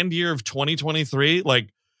grand year of 2023, like,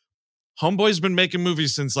 Homeboy's been making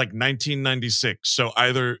movies since like 1996. So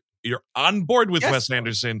either you're on board with Wes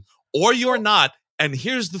Anderson or you're not. And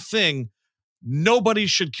here's the thing. Nobody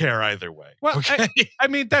should care either way. Well, okay? I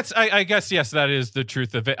mean, I guess, yes, that is the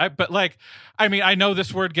truth of it. I know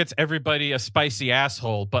this word gets everybody a spicy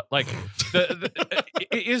asshole, but like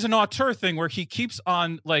it is an auteur thing where he keeps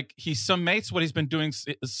on, like, he summates what he's been doing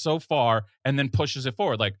so far and then pushes it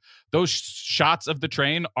forward. Like those shots of the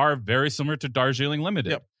train are very similar to Darjeeling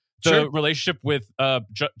Limited. Yep. the relationship with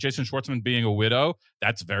Jason Schwartzman being a widow,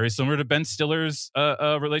 that's very similar to Ben Stiller's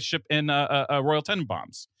relationship in Royal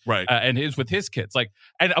Tenenbaums, right? And his with his kids, like,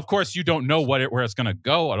 and of course you don't know where it's gonna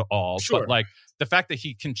go at all, but like the fact that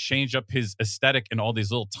he can change up his aesthetic in all these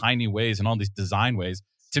little tiny ways and all these design ways,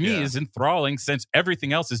 to me is enthralling, since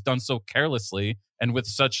everything else is done so carelessly and with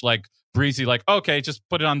such like breezy, like, okay, just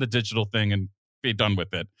put it on the digital thing and be done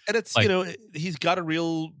with it. And it's like, he's got a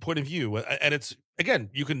real point of view, and it's, again,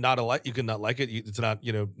 you can not like it. It's not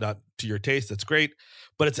not to your taste. That's great,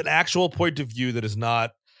 but it's an actual point of view that is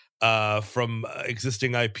not from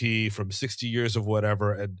existing IP from 60 years of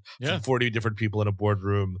whatever, and from 40 different people in a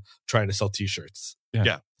boardroom trying to sell T-shirts.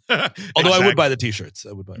 Yeah. Although I would buy the T-shirts.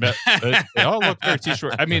 I would buy them. They all look very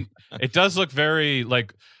T-shirt. I mean, it does look very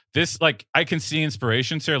like this. Like, I can see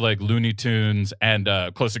inspirations here, like Looney Tunes and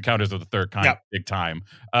Close Encounters of the Third Kind, big time.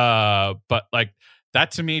 But like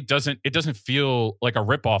that to me doesn't feel like a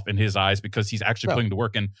ripoff in his eyes, because he's actually putting the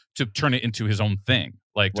work in to turn it into his own thing,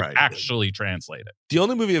 like to actually translate it. The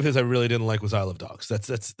only movie of his I really didn't like was Isle of Dogs.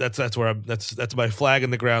 That's where that's my flag in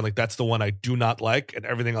the ground. Like, that's the one I do not like, and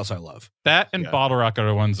everything else I love. That and Bottle Rocket are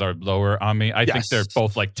the ones are lower on me. I think they're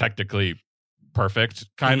both like technically perfect,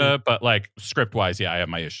 kind of, but like script wise, I have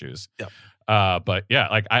my issues. But yeah,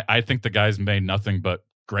 like I think the guy's made nothing but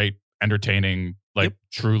great, entertaining, like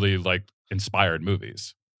truly like inspired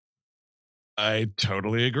movies. I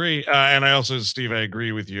totally agree. And I also, Steve, I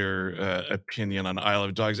agree with your opinion on Isle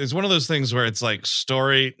of Dogs. It's one of those things where it's like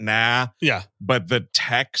story, but the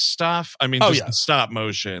tech stuff, I mean, the stop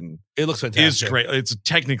motion, it looks fantastic. Is great. It's a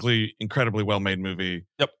technically incredibly well-made movie.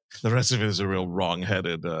 The rest of it is a real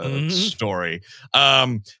wrong-headed story.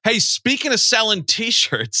 Hey, speaking of selling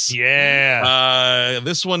T-shirts,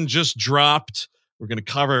 this one just dropped. We're going to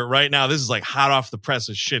cover it right now. This is like hot off the press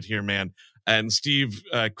of shit here, man. And Steve,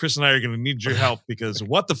 Chris and I are going to need your help, because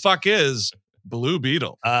what the fuck is Blue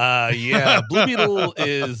Beetle? Blue Beetle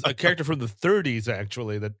is a character from the 30s,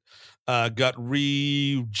 actually, that got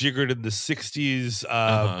rejiggered in the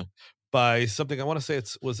 60s by something. I want to say it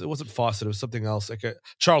wasn't Fawcett, it was something else, like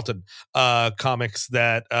Charlton Comics,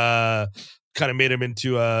 that kind of made him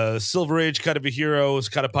into a Silver Age kind of a hero. It was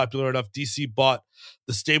kind of popular enough. DC bought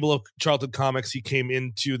the stable of Charlton Comics. He came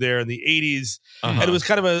into there in the 80s, and it was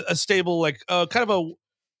kind of a stable, like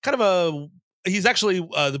he's actually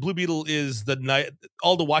the Blue Beetle is the night.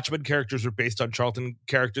 All the Watchmen characters are based on Charlton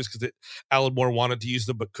characters, because Alan Moore wanted to use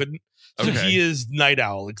them but couldn't. So he is Night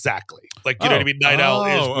Owl, exactly. Like, you know what I mean? Night Owl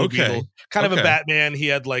is Blue Beetle. Kind of a Batman. He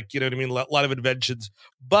had, like, you know what I mean, a lot of inventions.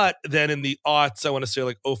 But then in the aughts, I want to say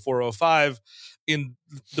like 0405, in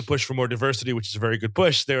the push for more diversity, which is a very good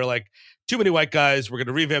push, they were like, too many white guys. We're going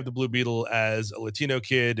to revamp the Blue Beetle as a Latino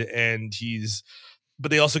kid, and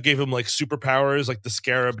but they also gave him like superpowers. Like the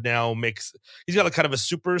Scarab now he's got like kind of a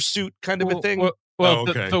super suit kind of a thing.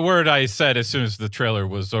 The word I said as soon as the trailer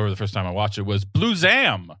was over the first time I watched it was Blue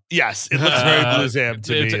Zam. Yes, it looks very Blue Zam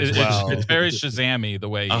to me as well. It's very Shazam-y the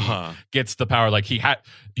way he gets the power. Like,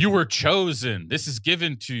 you were chosen. This is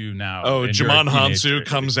given to you now. Oh, Jamon Hansu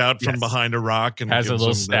comes out from behind a rock and has a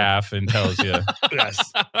little staff and tells you. Yes.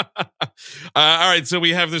 All right, so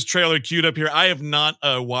we have this trailer queued up here. I have not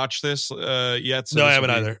watched this yet. So no, I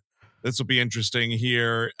haven't either. This will be interesting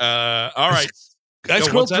here. All right. I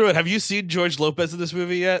scrolled through it. Have you seen George Lopez in this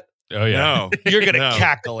movie yet? Oh, yeah. No. You're going to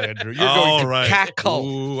cackle, Andrew. You're going to cackle.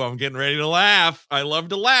 Ooh, I'm getting ready to laugh. I love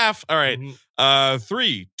to laugh. All right.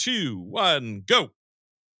 3, 2, 1, go.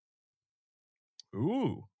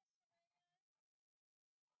 Ooh.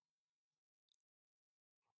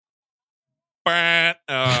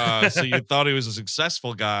 So you thought he was a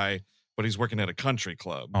successful guy, but he's working at a country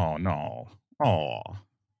club. Oh, no. Oh.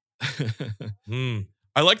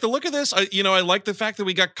 I like the look of this. I like the fact that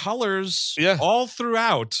we got colors all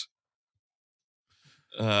throughout.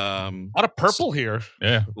 A lot of purple here.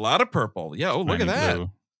 Yeah. A lot of purple. Yeah. Oh, look at that.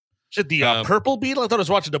 Blue. Is it the purple beetle? I thought I was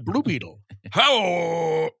watching the Blue Beetle.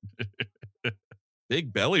 Oh.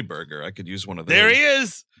 Big belly burger. I could use one of those. There he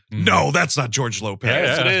is. No, that's not George Lopez.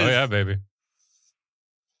 Yeah. It is. Oh, yeah, baby.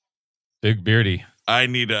 Big beardy. I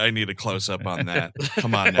need a close up on that.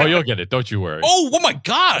 Come on now. Oh, you'll get it. Don't you worry. Oh my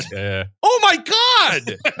God. Yeah. Oh my God.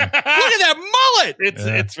 Look at that mullet.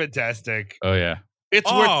 It's fantastic. Oh yeah. It's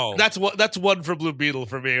worth that's one for Blue Beetle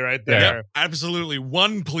for me right there. Yeah, absolutely.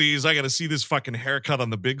 One, please. I got to see this fucking haircut on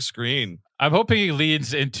the big screen. I'm hoping he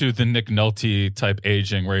leads into the Nick Nolte type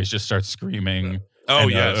aging where he just starts screaming.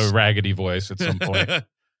 A raggedy voice at some point.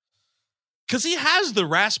 Because he has the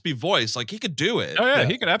raspy voice. Like, he could do it. Oh yeah,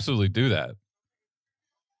 he could absolutely do that.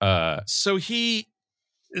 So he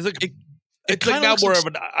is like It's like now more of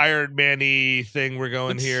an Iron Man-y thing we're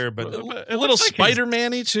going here, but a little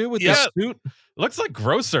Spider-Man-y too with the suit. Looks like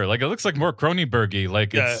grosser. Like it looks like more Cronenberg-y.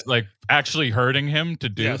 Like it's like actually hurting him to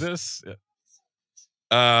do this.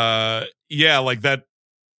 Yeah, like that.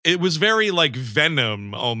 It was very like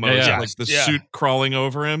Venom almost, like the suit crawling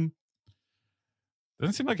over him.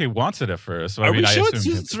 Doesn't seem like he wants it at first. So, Are we sure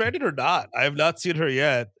Susan Sarandon or not? I have not seen her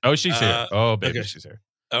yet. Oh, she's here. Oh, baby, she's here.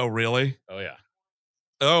 Oh, really? Oh, yeah.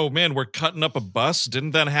 Oh, man, we're cutting up a bus.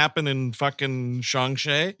 Didn't that happen in fucking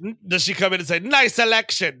Shang-Chi? Does she come in and say, nice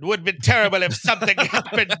election? Would be terrible if something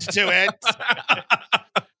happened to it.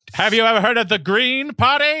 Have you ever heard of the Green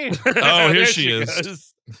Party? Oh, here she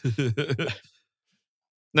is.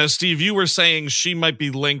 Now, Steve, you were saying she might be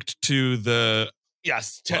linked to the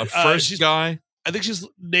first guy. I think she's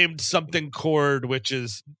named something Cord, which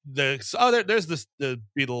is there's the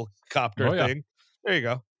Beetle copter thing. There you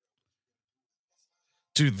go.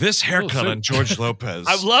 Dude, this haircut on George Lopez.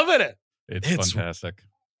 I'm loving it. It's fantastic.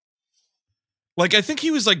 Like, I think he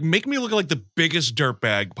was like, make me look like the biggest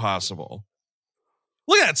dirtbag possible.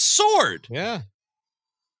 Look at that sword. Yeah.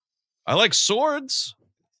 I like swords.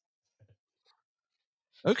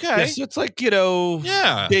 Okay. Yes, it's like,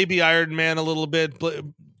 baby Iron Man a little bit.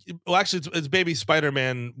 Well, actually, it's baby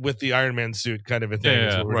Spider-Man with the Iron Man suit kind of a thing.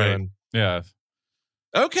 Yeah, doing. Yeah.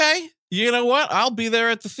 Okay. You know what? I'll be there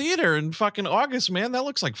at the theater in fucking August, man. That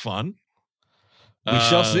looks like fun. We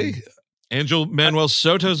shall see. Angel Manuel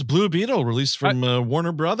Soto's Blue Beetle, released from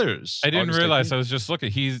Warner Brothers. I didn't realize. 18th. I was just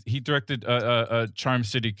looking. He directed Charm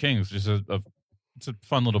City Kings, which is it's a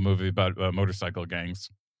fun little movie about motorcycle gangs.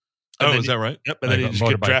 Oh, is that right? Yep. And then he just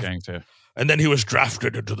motorbike gang too. And then he was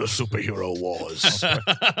drafted into the superhero wars.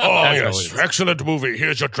 Oh, yes. Excellent movie.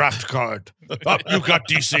 Here's your draft card. Oh, you got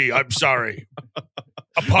DC. I'm sorry.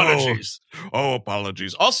 Apologies. Oh,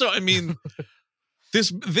 apologies. Also, I mean,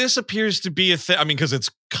 this appears to be a thing. I mean, because it's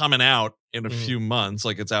coming out in a few months,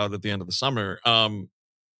 like it's out at the end of the summer.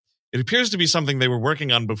 It appears to be something they were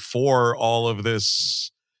working on before all of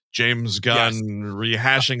this James Gunn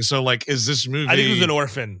rehashing. So, like, is this movie? I think it was an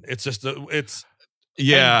orphan. It's just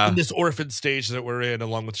in this orphan stage that we're in,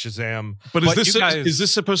 along with Shazam. But is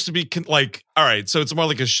this supposed to be like, all right? So it's more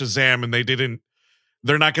like a Shazam, and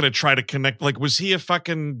they're not going to try to connect. Like, was he a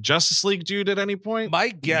fucking Justice League dude at any point? My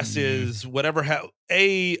guess is whatever.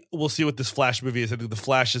 We'll see what this Flash movie is. I think the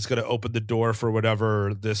Flash is going to open the door for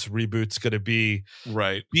whatever this reboot's going to be.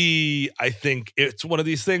 Right. B, I think it's one of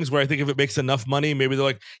these things where I think if it makes enough money, maybe they're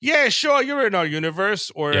like, yeah, sure, you're in our universe.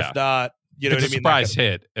 Or if not, you know what I mean? Surprise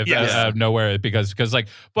hit out of nowhere because like,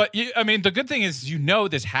 but I mean, the good thing is,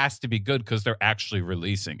 this has to be good because they're actually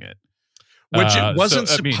releasing it. Which it wasn't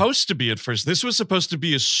supposed to be at first. This was supposed to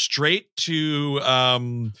be a straight to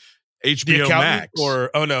HBO Max.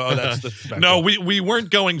 That's the no, we weren't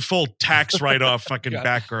going full tax write-off fucking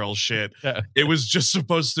Batgirl shit. Yeah. It was just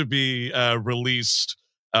supposed to be released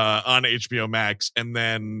on HBO Max, and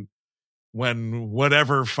then when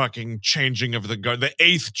whatever fucking changing of the guard, the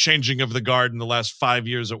 8th changing of the guard in the last 5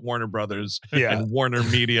 years at Warner Brothers and Warner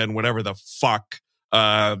Media and whatever the fuck.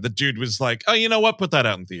 The dude was like, oh, you know what? Put that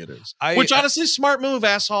out in theaters. Which honestly, smart move,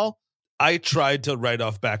 asshole. I tried to write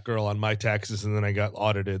off Batgirl on my taxes and then I got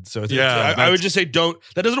audited. So I would just say that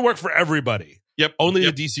doesn't work for everybody. Yep. Only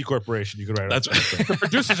the DC Corporation you can write off. The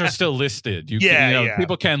producers are still listed.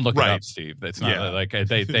 People can look it up, Steve. It's not like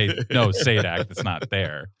they know SADAC. It's not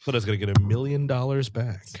there. But I was going to get $1 million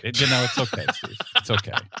back. It's okay, Steve. It's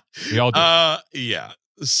okay. We all do. Yeah.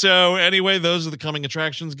 So anyway, those are the coming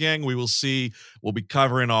attractions, gang. We will see. We'll be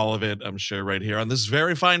covering all of it, I'm sure, right here on this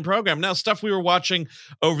very fine program. Now, stuff we were watching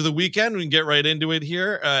over the weekend. We can get right into it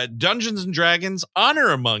here. Dungeons and Dragons: Honor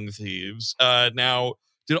Among Thieves. Now,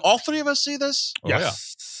 did all three of us see this?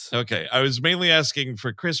 Yes. Yeah. Okay. I was mainly asking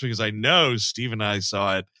for Chris because I know Steve and I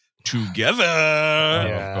saw it together.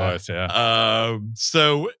 Of course, yeah.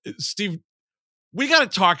 So, Steve, we got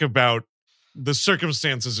to talk about the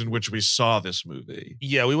circumstances in which we saw this movie.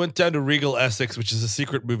 Yeah, we went down to Regal Essex, which is a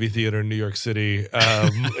secret movie theater in New York City.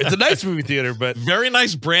 It's a nice movie theater, but very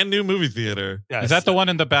nice, brand new movie theater. Yes. Is that the one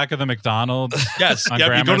in the back of the McDonald's? Yes.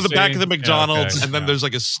 Yeah, you go to the back of the McDonald's, and then there's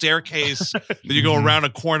like a staircase that you go around a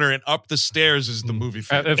corner, and up the stairs is the movie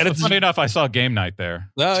theater. And funny enough, I saw Game Night there.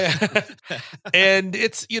 Oh yeah, and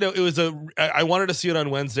it's it was I wanted to see it on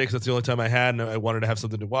Wednesday because that's the only time I had, and I wanted to have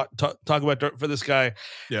something to talk about for this guy.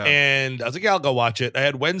 Yeah, and I was like, yeah, I'll go watch it. I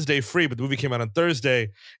had Wednesday free, but the movie came out on Thursday,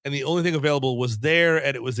 and the only thing available was there,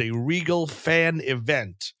 and it was a Regal fan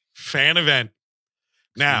event.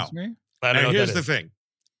 Now here's the thing.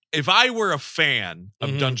 If I were a fan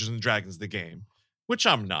of Dungeons and Dragons, the game, which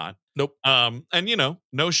I'm not, Nope. And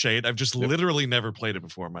no shade. I've just literally never played it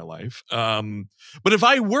before in my life. But if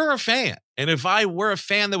I were a fan, and if I were a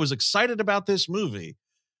fan that was excited about this movie,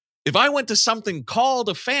 if I went to something called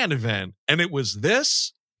a fan event and it was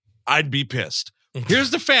this, I'd be pissed.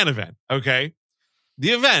 Here's the fan event, okay?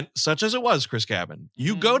 The event, such as it was, Chris Cabin,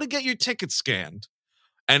 you go to get your ticket scanned,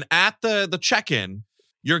 and at the check-in,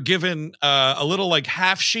 you're given a little like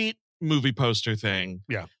half sheet movie poster thing.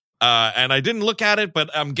 Yeah. And I didn't look at it, but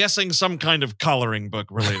I'm guessing some kind of coloring book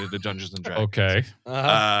related to Dungeons and Dragons.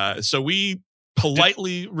 Okay. So we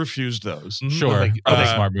politely refused those. Sure.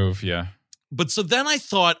 Smart move, yeah. But so then I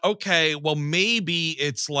thought, okay, well, maybe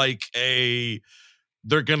it's like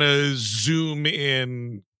they're going to zoom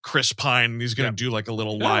in Chris Pine and he's going to do like a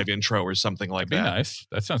little live intro or something like that. Nice.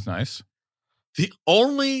 That sounds nice. The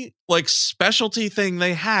only like specialty thing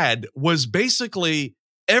they had was basically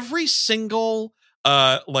every single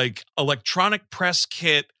like electronic press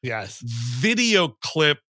kit, video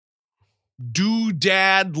clip,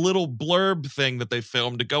 doodad little blurb thing that they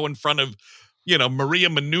filmed to go in front of, Maria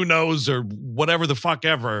Menounos or whatever the fuck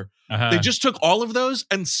ever. They just took all of those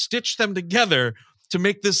and stitched them together to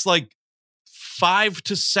make this like 5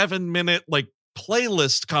 to 7 minute like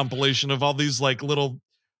playlist compilation of all these like little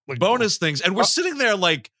bonus things. And we're sitting there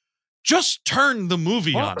like, just turn the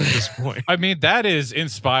movie on at this point. I mean, that is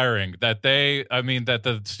inspiring that that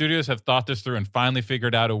the studios have thought this through and finally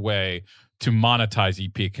figured out a way to monetize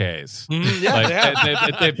EPKs.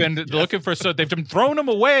 They've been looking for, so they've been throwing them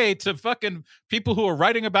away to fucking people who are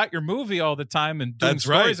writing about your movie all the time and doing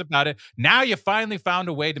stories about it. Now you finally found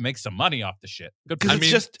a way to make some money off the shit. Because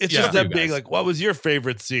it's just that big. Like, what was your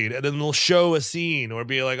favorite scene? And then they'll show a scene or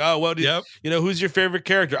be like, oh, what did who's your favorite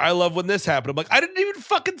character? I love when this happened. I'm like, I didn't even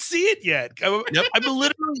fucking see it yet. I'm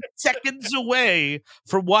literally seconds away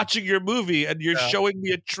from watching your movie, and you're showing me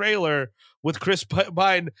a trailer with Chris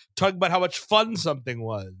Pine talking about how much fun something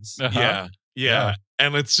was. Yeah.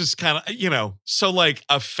 And it's just kind of, so like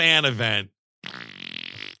a fan event.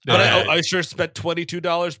 But I sure spent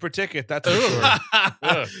 $22 per ticket. That's for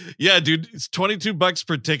sure. Yeah, dude, it's $22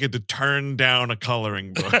 per ticket to turn down a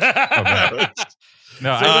coloring book.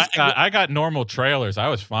 No, I got normal trailers. I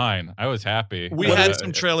was fine. I was happy. We had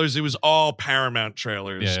some trailers. It was all Paramount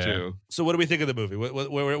trailers too. So what do we think of the movie?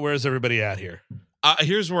 Where is everybody at here?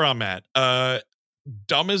 Here's where I'm at.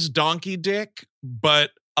 Dumb as donkey dick,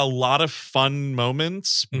 but a lot of fun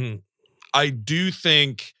moments. Mm-hmm. I do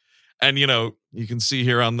think, and you can see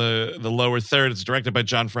here on the lower third, it's directed by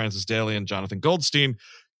John Francis Daley and Jonathan Goldstein.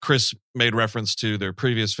 Chris made reference to their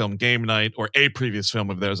previous film, Game Night, or a previous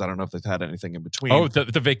film of theirs. I don't know if they've had anything in between. Oh,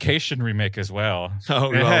 the Vacation remake as well.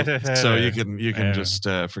 Oh, well, so you can just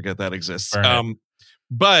forget that exists.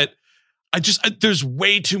 But there's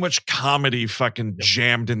way too much comedy fucking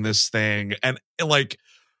jammed in this thing. And like,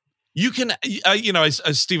 you can, as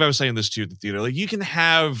Steve, I was saying this to you at the theater, like you can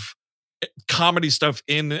have comedy stuff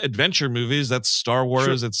in adventure movies. That's Star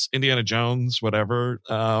Wars. It's Indiana Jones, whatever.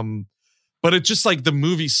 But it's just like the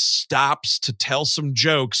movie stops to tell some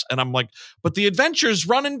jokes. And I'm like, but the adventure's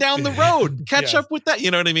running down the road. Catch up with that.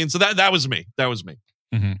 You know what I mean? So that was me.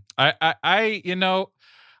 Mm-hmm.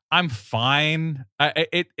 I'm fine.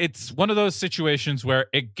 It's one of those situations where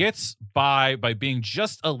it gets by being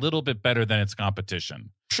just a little bit better than its competition.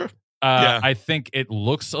 Sure. I think it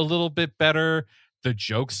looks a little bit better. The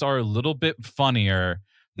jokes are a little bit funnier.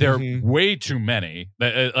 There are way too many.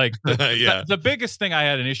 The biggest thing I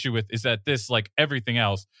had an issue with is that this, like everything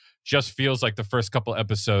else, just feels like the first couple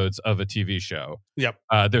episodes of a TV show. Yep.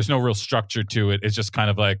 There's no real structure to it. It's just kind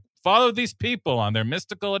of like, follow these people on their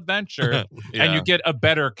mystical adventure. And you get a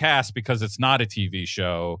better cast because it's not a TV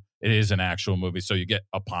show. It is an actual movie. So you get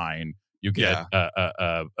a Pine. You get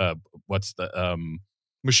what's the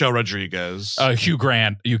Michelle Rodriguez, Hugh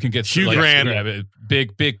Grant. You can get Hugh Grant,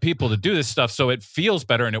 big people to do this stuff. So it feels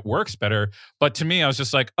better and it works better. But to me, I was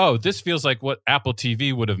just like, oh, this feels like what Apple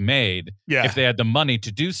TV would have made if they had the money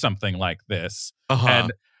to do something like this.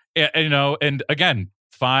 And and again,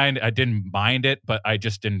 fine. I didn't mind it, but I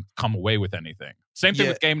just didn't come away with anything. Same thing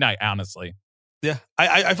with Game Night, honestly. Yeah,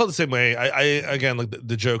 I felt the same way. I again, like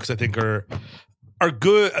the jokes I think are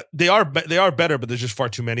good. They are better, but there's just far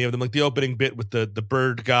too many of them. Like the opening bit with the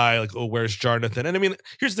bird guy, like, oh, where's Jonathan? And I mean,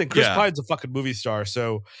 here's the thing: Chris Pine's a fucking movie star,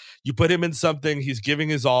 so you put him in something, he's giving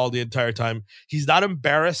his all the entire time. He's not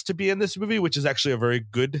embarrassed to be in this movie, which is actually a very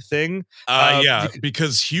good thing.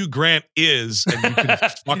 Because Hugh Grant is, and you can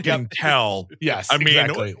fucking tell. Yes, I mean,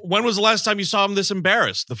 exactly. When was the last time you saw him this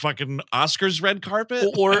embarrassed? The fucking Oscars red carpet?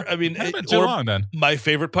 Or I mean, too long then. My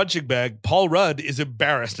favorite punching bag, Paul Rudd, is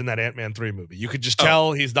embarrassed in that Ant-Man 3 movie. You could just just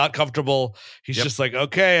tell he's not comfortable. He's just like,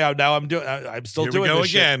 okay, I'm still Here doing we go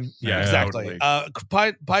this again. shit. Yeah, Exactly.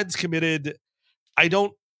 totally. Biden's committed.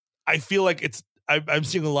 I feel like I'm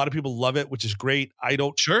seeing a lot of people love it, which is great. I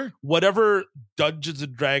don't. Sure. Whatever Dungeons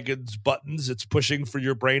and Dragons buttons it's pushing for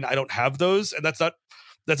your brain, I don't have those, and that's not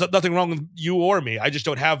nothing wrong with you or me. I just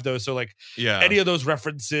don't have those. So like, any of those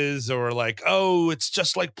references, or like, oh, it's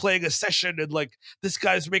just like playing a session, and like this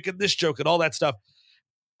guy's making this joke and all that stuff.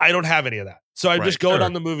 I don't have any of that. So I'm just going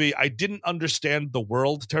on the movie. I didn't understand the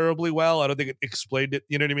world terribly well. I don't think it explained it.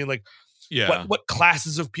 You know what I mean? Like, what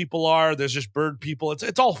classes of people are. There's just bird people.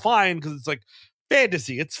 It's all fine because it's like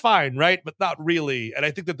fantasy. It's fine, right? But not really. And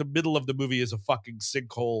I think that the middle of the movie is a fucking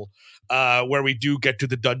sinkhole where we do get to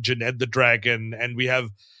the dungeon and the dragon, and we have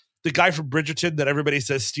the guy from Bridgerton that everybody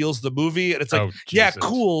says steals the movie, and it's like, yeah,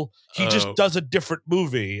 cool. He just does a different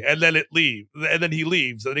movie, and then he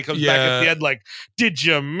leaves, and then he comes back at the end like, "Did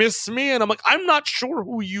you miss me?" And I'm like, I'm not sure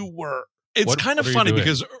who you were. It's kind of funny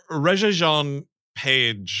because Regé-Jean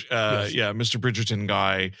Page, Mr. Bridgerton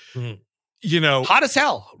guy, you know, hot as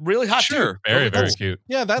hell, really hot. Sure, too. Very, very cute.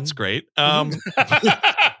 Yeah, that's great.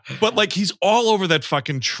 But like, he's all over that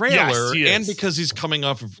fucking trailer, and because he's coming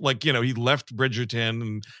off of, like, you know, he left Bridgerton,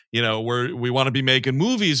 and you know, we want to be making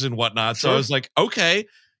movies and whatnot. So I was like, okay,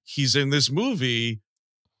 he's in this movie,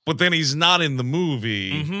 but then he's not in the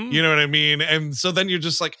movie. You know what I mean? And so then you're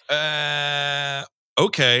just like,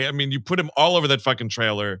 okay. I mean, you put him all over that fucking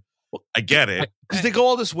trailer. I get it. Because they go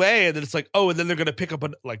all this way, and then it's like, oh, and then they're going to pick up,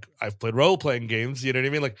 like, I've played role-playing games, you know what I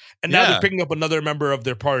mean? Like, and now they're picking up another member of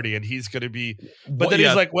their party, and he's going to be, but then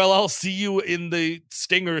he's like, well, I'll see you in the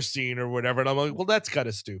stinger scene or whatever. And I'm like, well, that's kind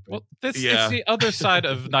of stupid. Well, it's the other side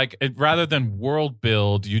of, like, rather than world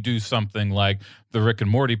build, you do something like the Rick and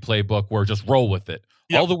Morty playbook where just roll with it.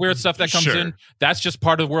 All the weird stuff that comes in, that's just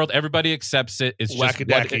part of the world. Everybody accepts it. It's just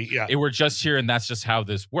we're just here, and that's just how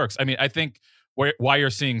this works. I mean, I think why you're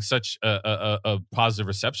seeing such a positive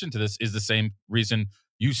reception to this is the same reason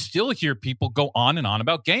you still hear people go on and on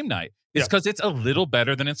about game night. It's because it's a little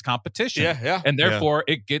better than its competition. And therefore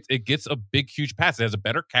it gets a big, huge pass. It has a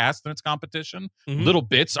better cast than its competition. Little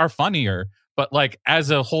bits are funnier, but like as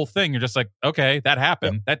a whole thing, you're just like, okay, that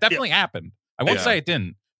happened. That definitely happened. I won't say it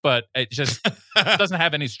didn't, but it just doesn't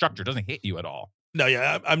have any structure. It doesn't hit you at all. No,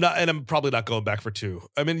 I'm not, and I'm probably not going back for 2.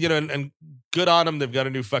 I mean, you know, and good on them. They've got a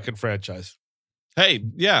new fucking franchise. Hey,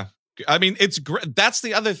 yeah. I mean, it's great. That's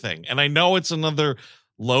the other thing. And I know it's another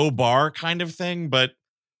low bar kind of thing, but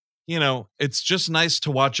you know, it's just nice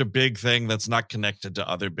to watch a big thing that's not connected to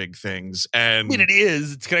other big things. And I mean, it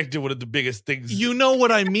is. It's connected to one of the biggest things. You know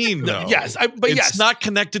what I mean, though. But it's not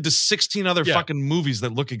connected to 16 other fucking movies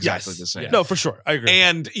that look exactly the same. No, for sure. I agree.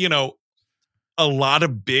 And, you know, a lot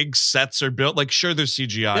of big sets are built. Like, sure, there's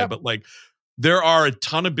CGI, but like, there are a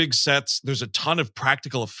ton of big sets. There's a ton of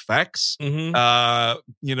practical effects, you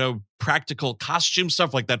know, practical costume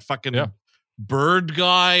stuff, like that fucking bird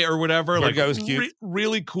guy or whatever. Bird like, guy was cute.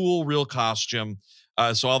 Really cool, real costume.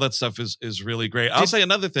 So all that stuff is really great. I'll say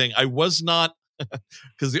another thing. I was not,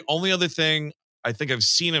 because the only other thing I think I've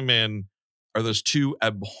seen him in are those 2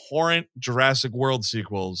 abhorrent Jurassic World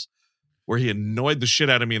sequels, where he annoyed the shit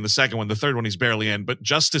out of me in the second one. The third one, he's barely in. But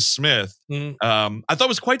Justice Smith, I thought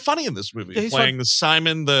was quite funny in this movie. Playing the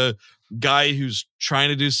Simon, the guy who's trying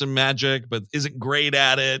to do some magic, but isn't great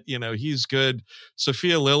at it. You know, he's good.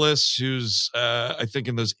 Sophia Lillis, who's, I think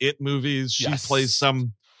in those It movies, she plays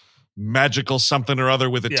some magical something or other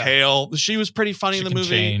with a tail. She was pretty funny in the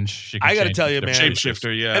movie. I got to tell you, man.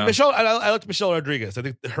 Shapeshifter, And Michelle, I liked Michelle Rodriguez. I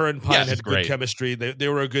think her and Pine had good chemistry. They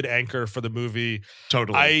were a good anchor for the movie.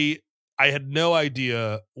 Totally. I had no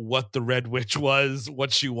idea what the Red Witch was,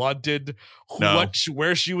 what she wanted,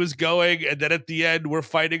 where she was going, and then at the end we're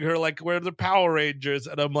fighting her like we're the Power Rangers,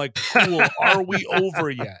 and I'm like, cool, are we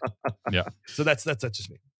over yet? Yeah. So that's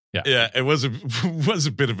just me. Yeah. It was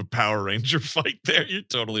a bit of a Power Ranger fight there. You're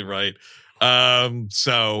totally right.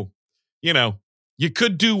 So you know, you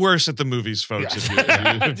could do worse at the movies, folks. If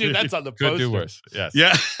you, dude, that's on the poster. Could do worse. Yes.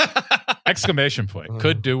 Yeah. Exclamation point.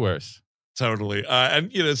 Could do worse. Totally.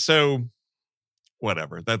 And you know, so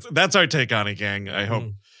whatever. That's our take on it, gang. I hope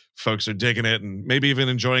folks are digging it and maybe even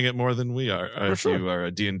enjoying it more than we are if you are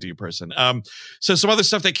a D&D person. So some other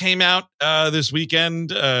stuff that came out this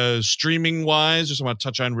weekend, streaming wise, just want to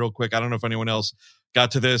touch on real quick. I don't know if anyone else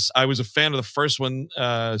got to this. I was a fan of the first one,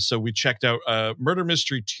 so we checked out Murder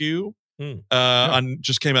Mystery 2.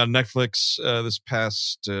 Just came out on Netflix this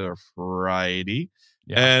past Friday.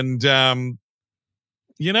 And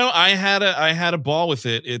you know, I had a ball with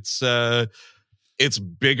it. It's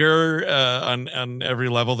bigger on every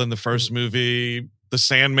level than the first movie. the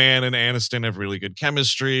Sandman and Aniston have really good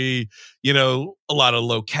chemistry. You know, a lot of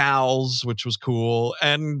locales, which was cool,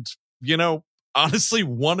 and you know, honestly,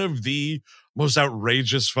 one of the most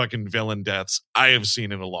outrageous fucking villain deaths I have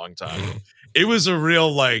seen in a long time. It was a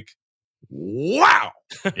real like, wow,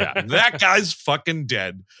 Yeah. that guy's fucking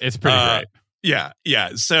dead. It's pretty great. Yeah.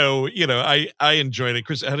 So, you know, I enjoyed it.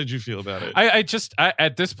 Chris, how did you feel about it? I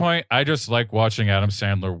at this point, I just like watching Adam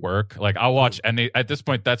Sandler work. Like I'll watch at this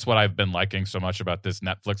point, that's what I've been liking so much about this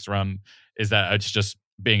Netflix run, is that it's just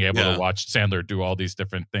being able to watch Sandler do all these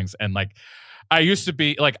different things. And like, I used to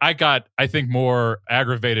be like, I got, I think, more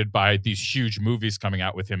aggravated by these huge movies coming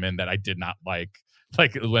out with him in that I did not like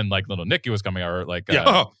when like Little Nicky was coming out, or like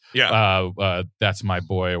That's My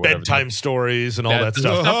Boy, or whatever. Bedtime stories and all that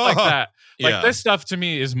stuff. Stuff like that. Like this stuff to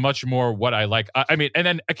me is much more what I like. I mean, and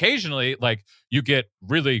then occasionally like you get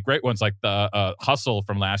really great ones like the Hustle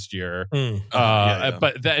from last year.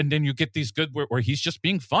 But and then you get these good where he's just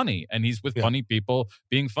being funny, and he's with funny people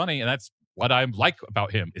being funny, and that's what I like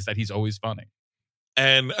about him, is that he's always funny.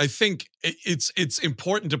 And I think it's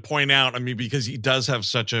important to point out, I mean, because he does have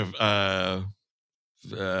such a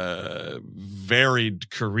varied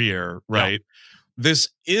career, right? This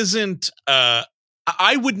isn't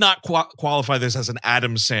I would not qualify this as an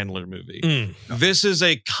Adam Sandler movie. This is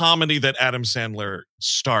a comedy that Adam Sandler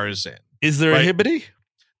stars in. Is there a hibbity?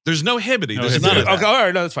 There's no hibbity. No, There's none of that. Okay, all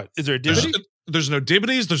right, no, that's fine. Is there a dibbity? There's no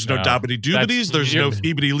dibbities. There's no dobbity doobities. There's no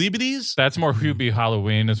feebity leebities. That's more Hubie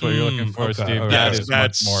Halloween is what you're looking for, Steve. Okay. That is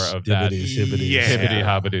much more of that. Hibbity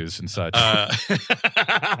hobbities and such.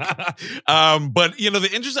 But you know,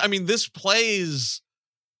 the interesting, I mean, this plays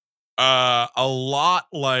a lot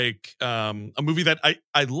like a movie that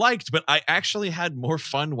I liked, but I actually had more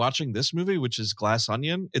fun watching this movie, which is Glass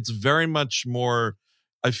Onion. It's very much more,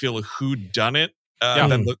 I feel, a whodunit.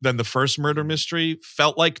 Than the first murder mystery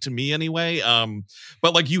felt like to me anyway.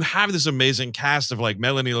 But like you have this amazing cast of like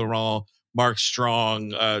Melanie Laurent, Mark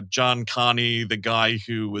Strong, John Connie, the guy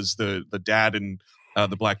who was the dad in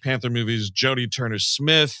the Black Panther movies, Jodie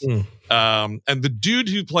Turner-Smith, and the dude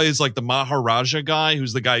who plays like the Maharaja guy,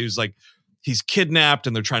 who's the guy who's like, he's kidnapped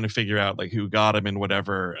and they're trying to figure out like who got him and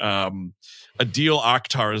whatever. Adil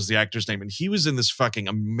Akhtar is the actor's name, and he was in this fucking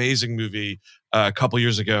amazing movie a couple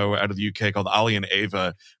years ago out of the UK called Ali and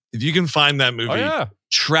Ava. If you can find that movie,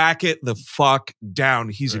 track it the fuck down.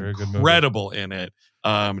 He's incredible in it.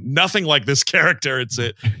 Nothing like this character.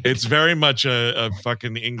 It's very much a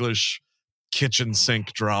fucking English kitchen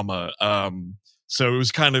sink drama. So it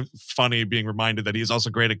was kind of funny being reminded that he's also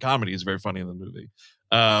great at comedy. He's very funny in the movie.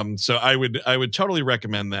 So I would totally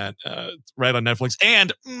recommend that right on Netflix,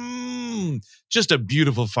 and just a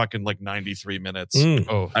beautiful fucking like 93 minutes.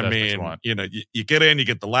 I mean, you know, you get in, you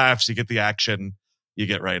get the laughs, you get the action, you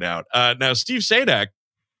get right out. Now, Steve Sadak,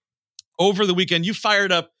 over the weekend, you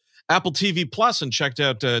fired up Apple TV Plus and checked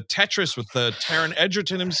out Tetris with Taron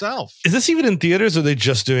Egerton himself. Is this even in theaters, or are they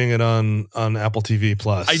just doing it on Apple TV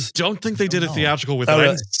Plus? I don't think they did a theatrical with it. I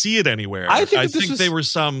didn't see it anywhere. I think there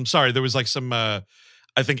was some, there was like some, I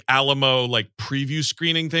think Alamo like preview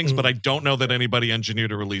screening things, but I don't know that anybody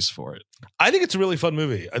engineered a release for it. I think it's a really fun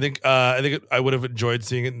movie. I think I would have enjoyed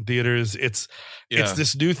seeing it in theaters. It's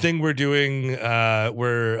this new thing we're doing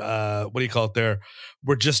where what do you call it there?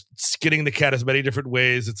 We're just skinning the cat as many different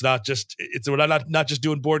ways. We're not just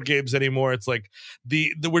doing board games anymore. It's like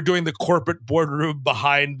we're doing the corporate boardroom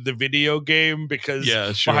behind the video game, because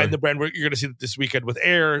behind the brand, you're going to see that this weekend with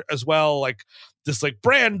Air as well, like this like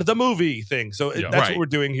brand the movie thing. So that's what we're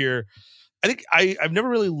doing here. I think I've never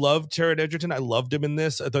really loved Taron Egerton. I loved him in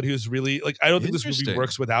this. I thought he was really like, I don't think this movie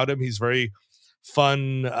works without him. He's very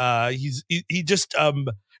fun. He just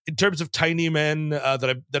in terms of tiny men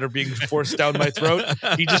that are being forced down my throat,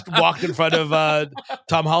 he just walked in front of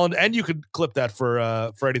Tom Holland, and you could clip that for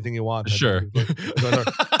anything you want. Sure.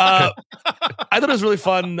 I thought it was really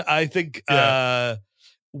fun. I think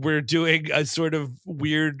we're doing a sort of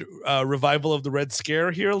weird revival of the Red Scare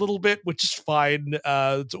here a little bit, which is fine.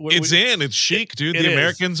 It's chic, dude. The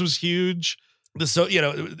Americans was huge.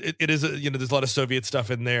 It is there's a lot of Soviet stuff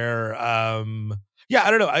in there. I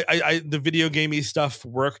don't know. I the video gamey stuff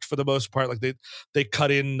worked for the most part. Like they cut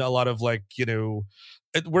in a lot of like,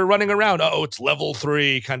 we're running around. Oh, it's level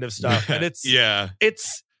 3 kind of stuff, and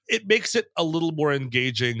it makes it a little more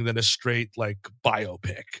engaging than a straight like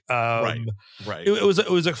biopic. Right. It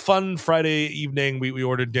was a fun Friday evening. We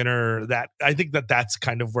ordered dinner. That I think that's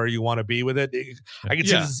kind of where you want to be with it. I can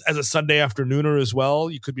see this as a Sunday afternooner as well.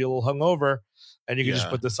 You could be a little hungover, and you can just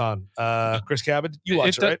put this on. Chris Cabot, you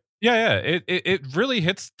watch it, right? Yeah. It really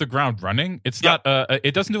hits the ground running. It's not.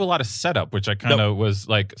 It doesn't do a lot of setup, which I kind of was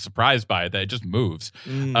like surprised by. That it just moves.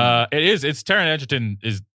 It is. It's Taron Egerton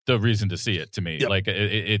is the reason to see it to me. Like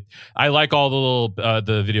I like all the little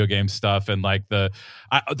the video game stuff, and like the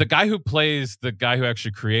guy who plays the guy who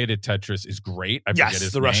actually created Tetris is great. I forget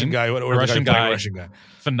his name. Russian guy, or the Russian guy,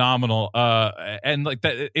 phenomenal. And like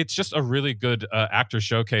that, it's just a really good actor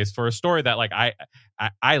showcase for a story that like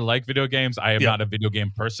I like video games. I am not a video game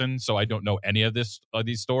person, so I don't know any of these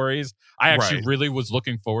stories. I actually really was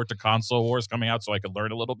looking forward to Console Wars coming out so I could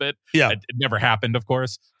learn a little bit. It never happened, of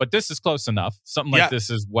course, but this is close enough. Something like this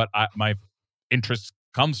is what my interest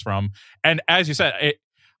comes from. And as you said,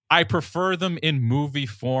 I prefer them in movie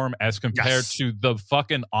form as compared to the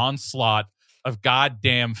fucking onslaught of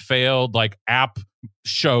goddamn failed like app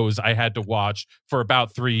shows I had to watch for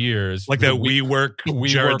about 3 years, like that WeWork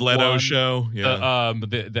Jared Leto show.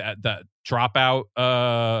 The Dropout.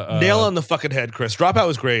 Nail on the fucking head, Chris. Dropout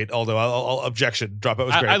was great, although I'll objection. Dropout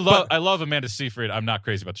was great. I love Amanda Seyfried. I'm not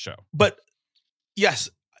crazy about the show, but yes,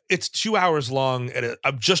 it's 2 hours long, and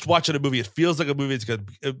I'm just watching a movie. It feels like a movie. It's good.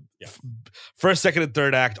 First, second, and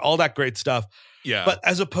third act, all that great stuff. Yeah. But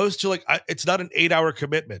as opposed to like, it's not an 8-hour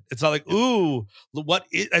commitment. It's not like,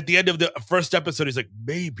 at the end of the first episode, he's like,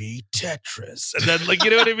 maybe Tetris. And then like, you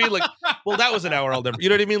know what I mean? Like, well, that was an hour. I'll never, you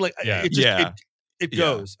know what I mean? Like, it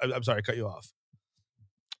goes. I'm sorry, I cut you off.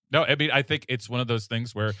 No, I mean, I think it's one of those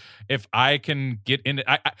things where if I can get in it,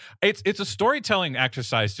 it's a storytelling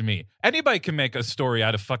exercise to me. Anybody can make a story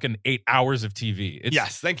out of fucking 8 hours of TV.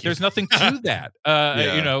 Yes, thank you. There's nothing to that.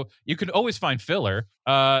 You know, you can always find filler,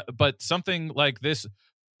 but something like this,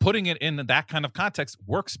 putting it in that kind of context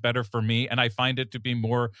works better for me, and I find it to be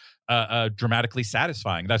more dramatically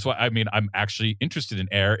satisfying. That's why, I mean, I'm actually interested in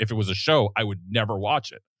Air. If it was a show, I would never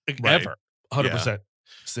watch it. Ever. 100%.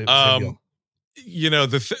 Same you know,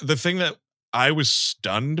 the thing that I was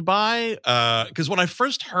stunned by, because when I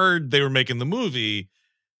first heard they were making the movie,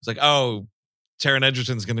 it's like, oh, Taron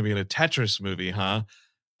Egerton's going to be in a Tetris movie, huh?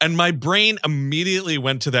 And my brain immediately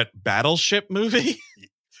went to that Battleship movie.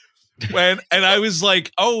 And I was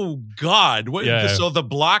like, oh God, so the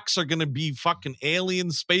blocks are going to be fucking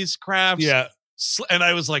alien spacecrafts. Yeah. And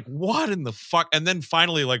I was like, what in the fuck? And then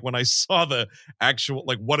finally, like when I saw the actual,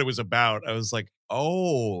 like what it was about, I was like,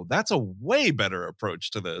 oh, that's a way better approach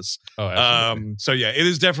to this. Oh, absolutely. So yeah, it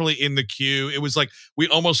is definitely in the queue. It was like, we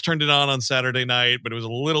almost turned it on Saturday night, but it was a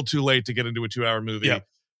little too late to get into a 2-hour movie. Yeah.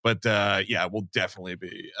 But yeah, we'll definitely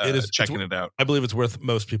be checking it out. I believe it's worth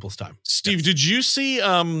most people's time. Steve, did you see?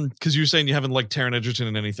 Because you were saying you haven't liked Taron Egerton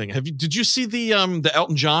in anything. Did you see the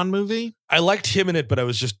Elton John movie? I liked him in it, but I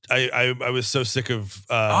was just I was so sick of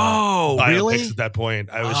really at that point.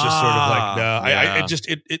 I was just sort of like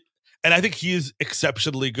no. And I think he is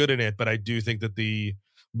exceptionally good in it, but I do think that the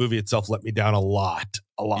movie itself let me down a lot.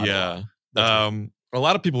 Yeah. A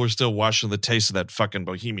lot of people were still washing the taste of that fucking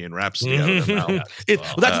Bohemian Rhapsody out of their mouth.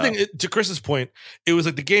 That's the thing. To Chris's point, it was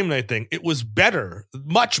like the game night thing. It was better,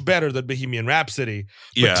 much better than Bohemian Rhapsody.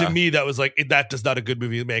 But to me, that was like, that is not a good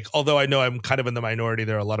movie to make. Although I know I'm kind of in the minority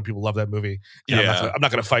there. A lot of people love that movie. I'm not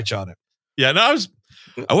going to fight you on it. Yeah, no,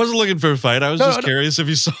 I wasn't looking for a fight. I was just curious if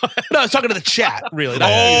you saw it. No, I was talking to the chat, really.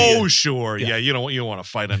 Sure. Yeah, you don't want to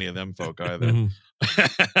fight any of them folk either. Mm-hmm.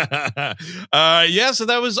 So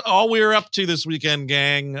that was all we were up to this weekend,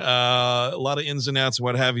 gang. A lot of ins and outs,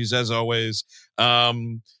 what have yous, as always.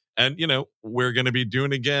 And you know, we're going to be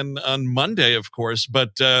doing again on Monday, of course.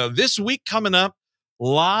 But this week coming up, a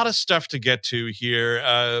lot of stuff to get to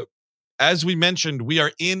here. As we mentioned, we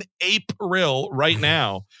are in April right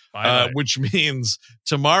now, which means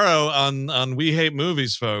tomorrow on We Hate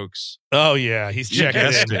Movies, folks. Oh yeah, he's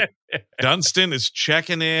checking in. Dunstan is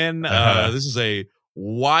checking in. This is a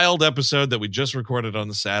wild episode that we just recorded on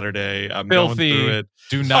the Saturday. I'm Filthy. Going through it.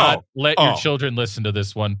 Do not let your children listen to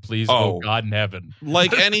this one, please. Oh God in heaven.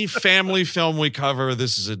 Like any family film we cover,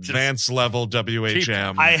 this is advanced level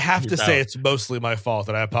WHM. I have to say it's mostly my fault,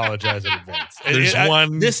 and I apologize in advance.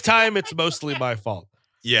 This time it's mostly my fault.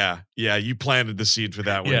 Yeah, you planted the seed for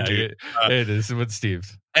that one, dude. It is with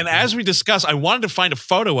Steve. And as we discussed, I wanted to find a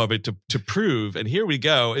photo of it to prove, and here we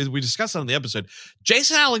go. As we discussed on the episode,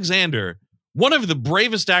 Jason Alexander, one of the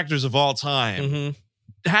bravest actors of all time,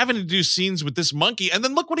 having to do scenes with this monkey, and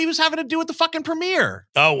then look what he was having to do at the fucking premiere.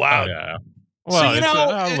 Oh wow! Oh, yeah.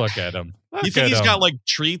 Well, so, look at him. You think he's got like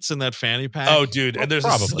treats in that fanny pack? Oh, dude, and there's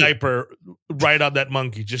a sniper right on that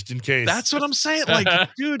monkey just in case. That's what I'm saying. Like,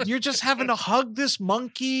 dude, you're just having to hug this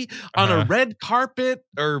monkey on a red carpet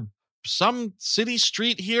or some city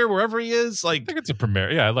street here, wherever he is. Like, I think it's a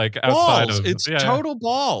premiere. Yeah, like outside balls. of it's total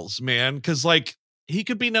balls, man. Because like he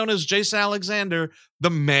could be known as Jason Alexander, the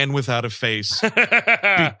man without a face,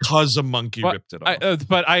 because a monkey ripped it off.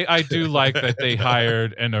 But I do like that they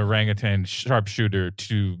hired an orangutan sharpshooter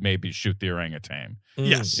to maybe shoot the orangutan.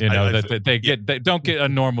 Yes, you know they don't get a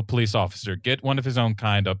normal police officer. Get one of his own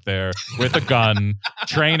kind up there with a gun,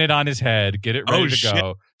 train it on his head, get it ready to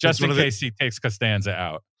go, just in case he takes Costanza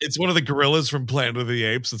out. It's one of the gorillas from Planet of the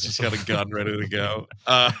Apes that's just got a gun ready to go.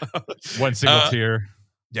 One single tear.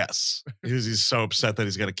 Yes, he's so upset that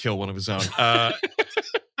he's got to kill one of his own.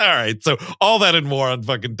 All right, so all that and more on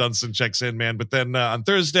fucking Dunstan Checks In, man. But then on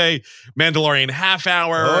Thursday, Mandalorian half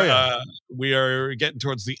hour. Oh, yeah. We are getting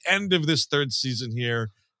towards the end of this third season here.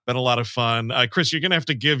 Been a lot of fun. Chris, you're going to have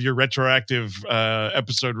to give your retroactive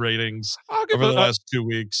episode ratings over the last 2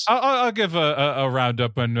 weeks. I'll give a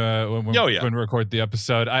roundup when we record the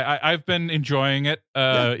episode. I've been enjoying it.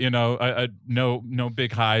 You know, no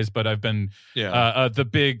big highs, but I've been the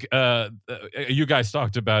big. You guys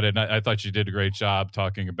talked about it, and I thought you did a great job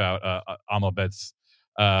talking about Amalbet's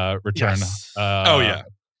return. Yes.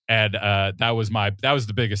 And that was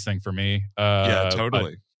the biggest thing for me.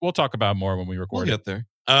 Totally. We'll talk about more when we record. We'll get there.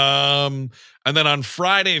 And then on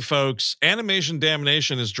Friday, folks, Animation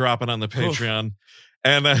Damnation is dropping on the Patreon.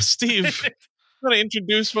 And Steve, want to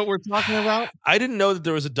introduce what we're talking about? I didn't know that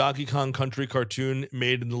there was a Donkey Kong Country cartoon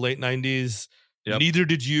made in the late 90s. Yep. Neither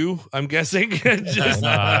did you, I'm guessing.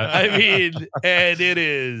 I mean, and it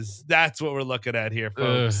is. That's what we're looking at here,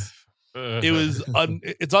 folks.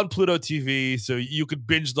 It's on Pluto TV, so you could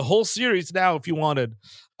binge the whole series now if you wanted.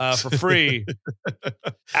 For free.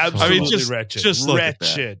 Absolutely wretched. Just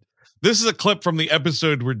wretched. This is a clip from the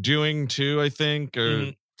episode we're doing too, I think.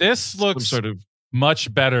 Or this looks sort of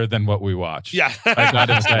much better than what we watched. Yeah. I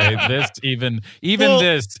gotta say, this even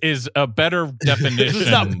this is a better definition. It's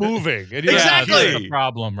not moving. Exactly. That's a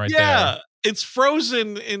problem right there. Yeah, it's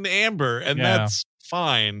frozen in amber, and that's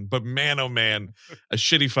fine. But man, oh man, a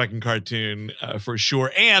shitty fucking cartoon for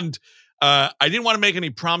sure. And I didn't want to make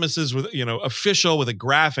any promises with, official with a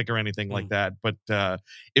graphic or anything like that. But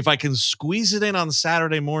if I can squeeze it in on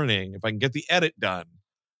Saturday morning, if I can get the edit done,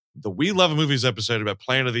 the We Love Movies episode about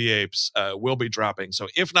Planet of the Apes will be dropping. So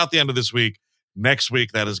if not the end of this week, next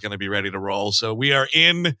week, that is going to be ready to roll. So we are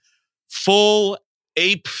in full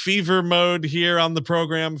ape fever mode here on the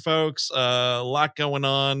program, folks. A lot going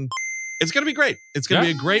on. It's going to be great. It's going to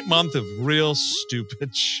be a great month of real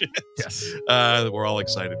stupid shit. Yes. That we're all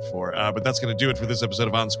excited for. But that's going to do it for this episode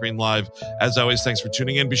of On Screen Live. As always, thanks for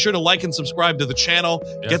tuning in. Be sure to like and subscribe to the channel.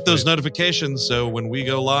 Get those notifications so when we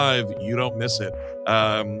go live, you don't miss it.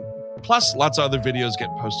 Plus, lots of other videos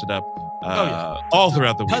getting posted up all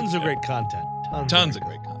throughout the week. Tons of great content. Tons of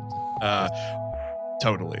great content.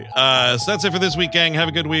 Totally. So that's it for this week, gang. Have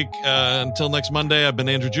a good week. Until next Monday, I've been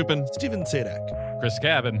Andrew Jupin. Steven Sadak. Chris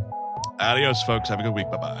Cabin. Adios, folks. Have a good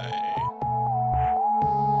week. Bye-bye.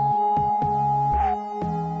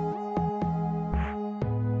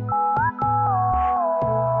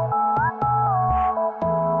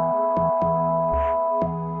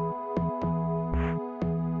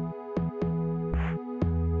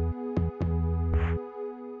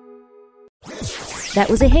 That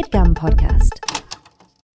was a HeadGum podcast.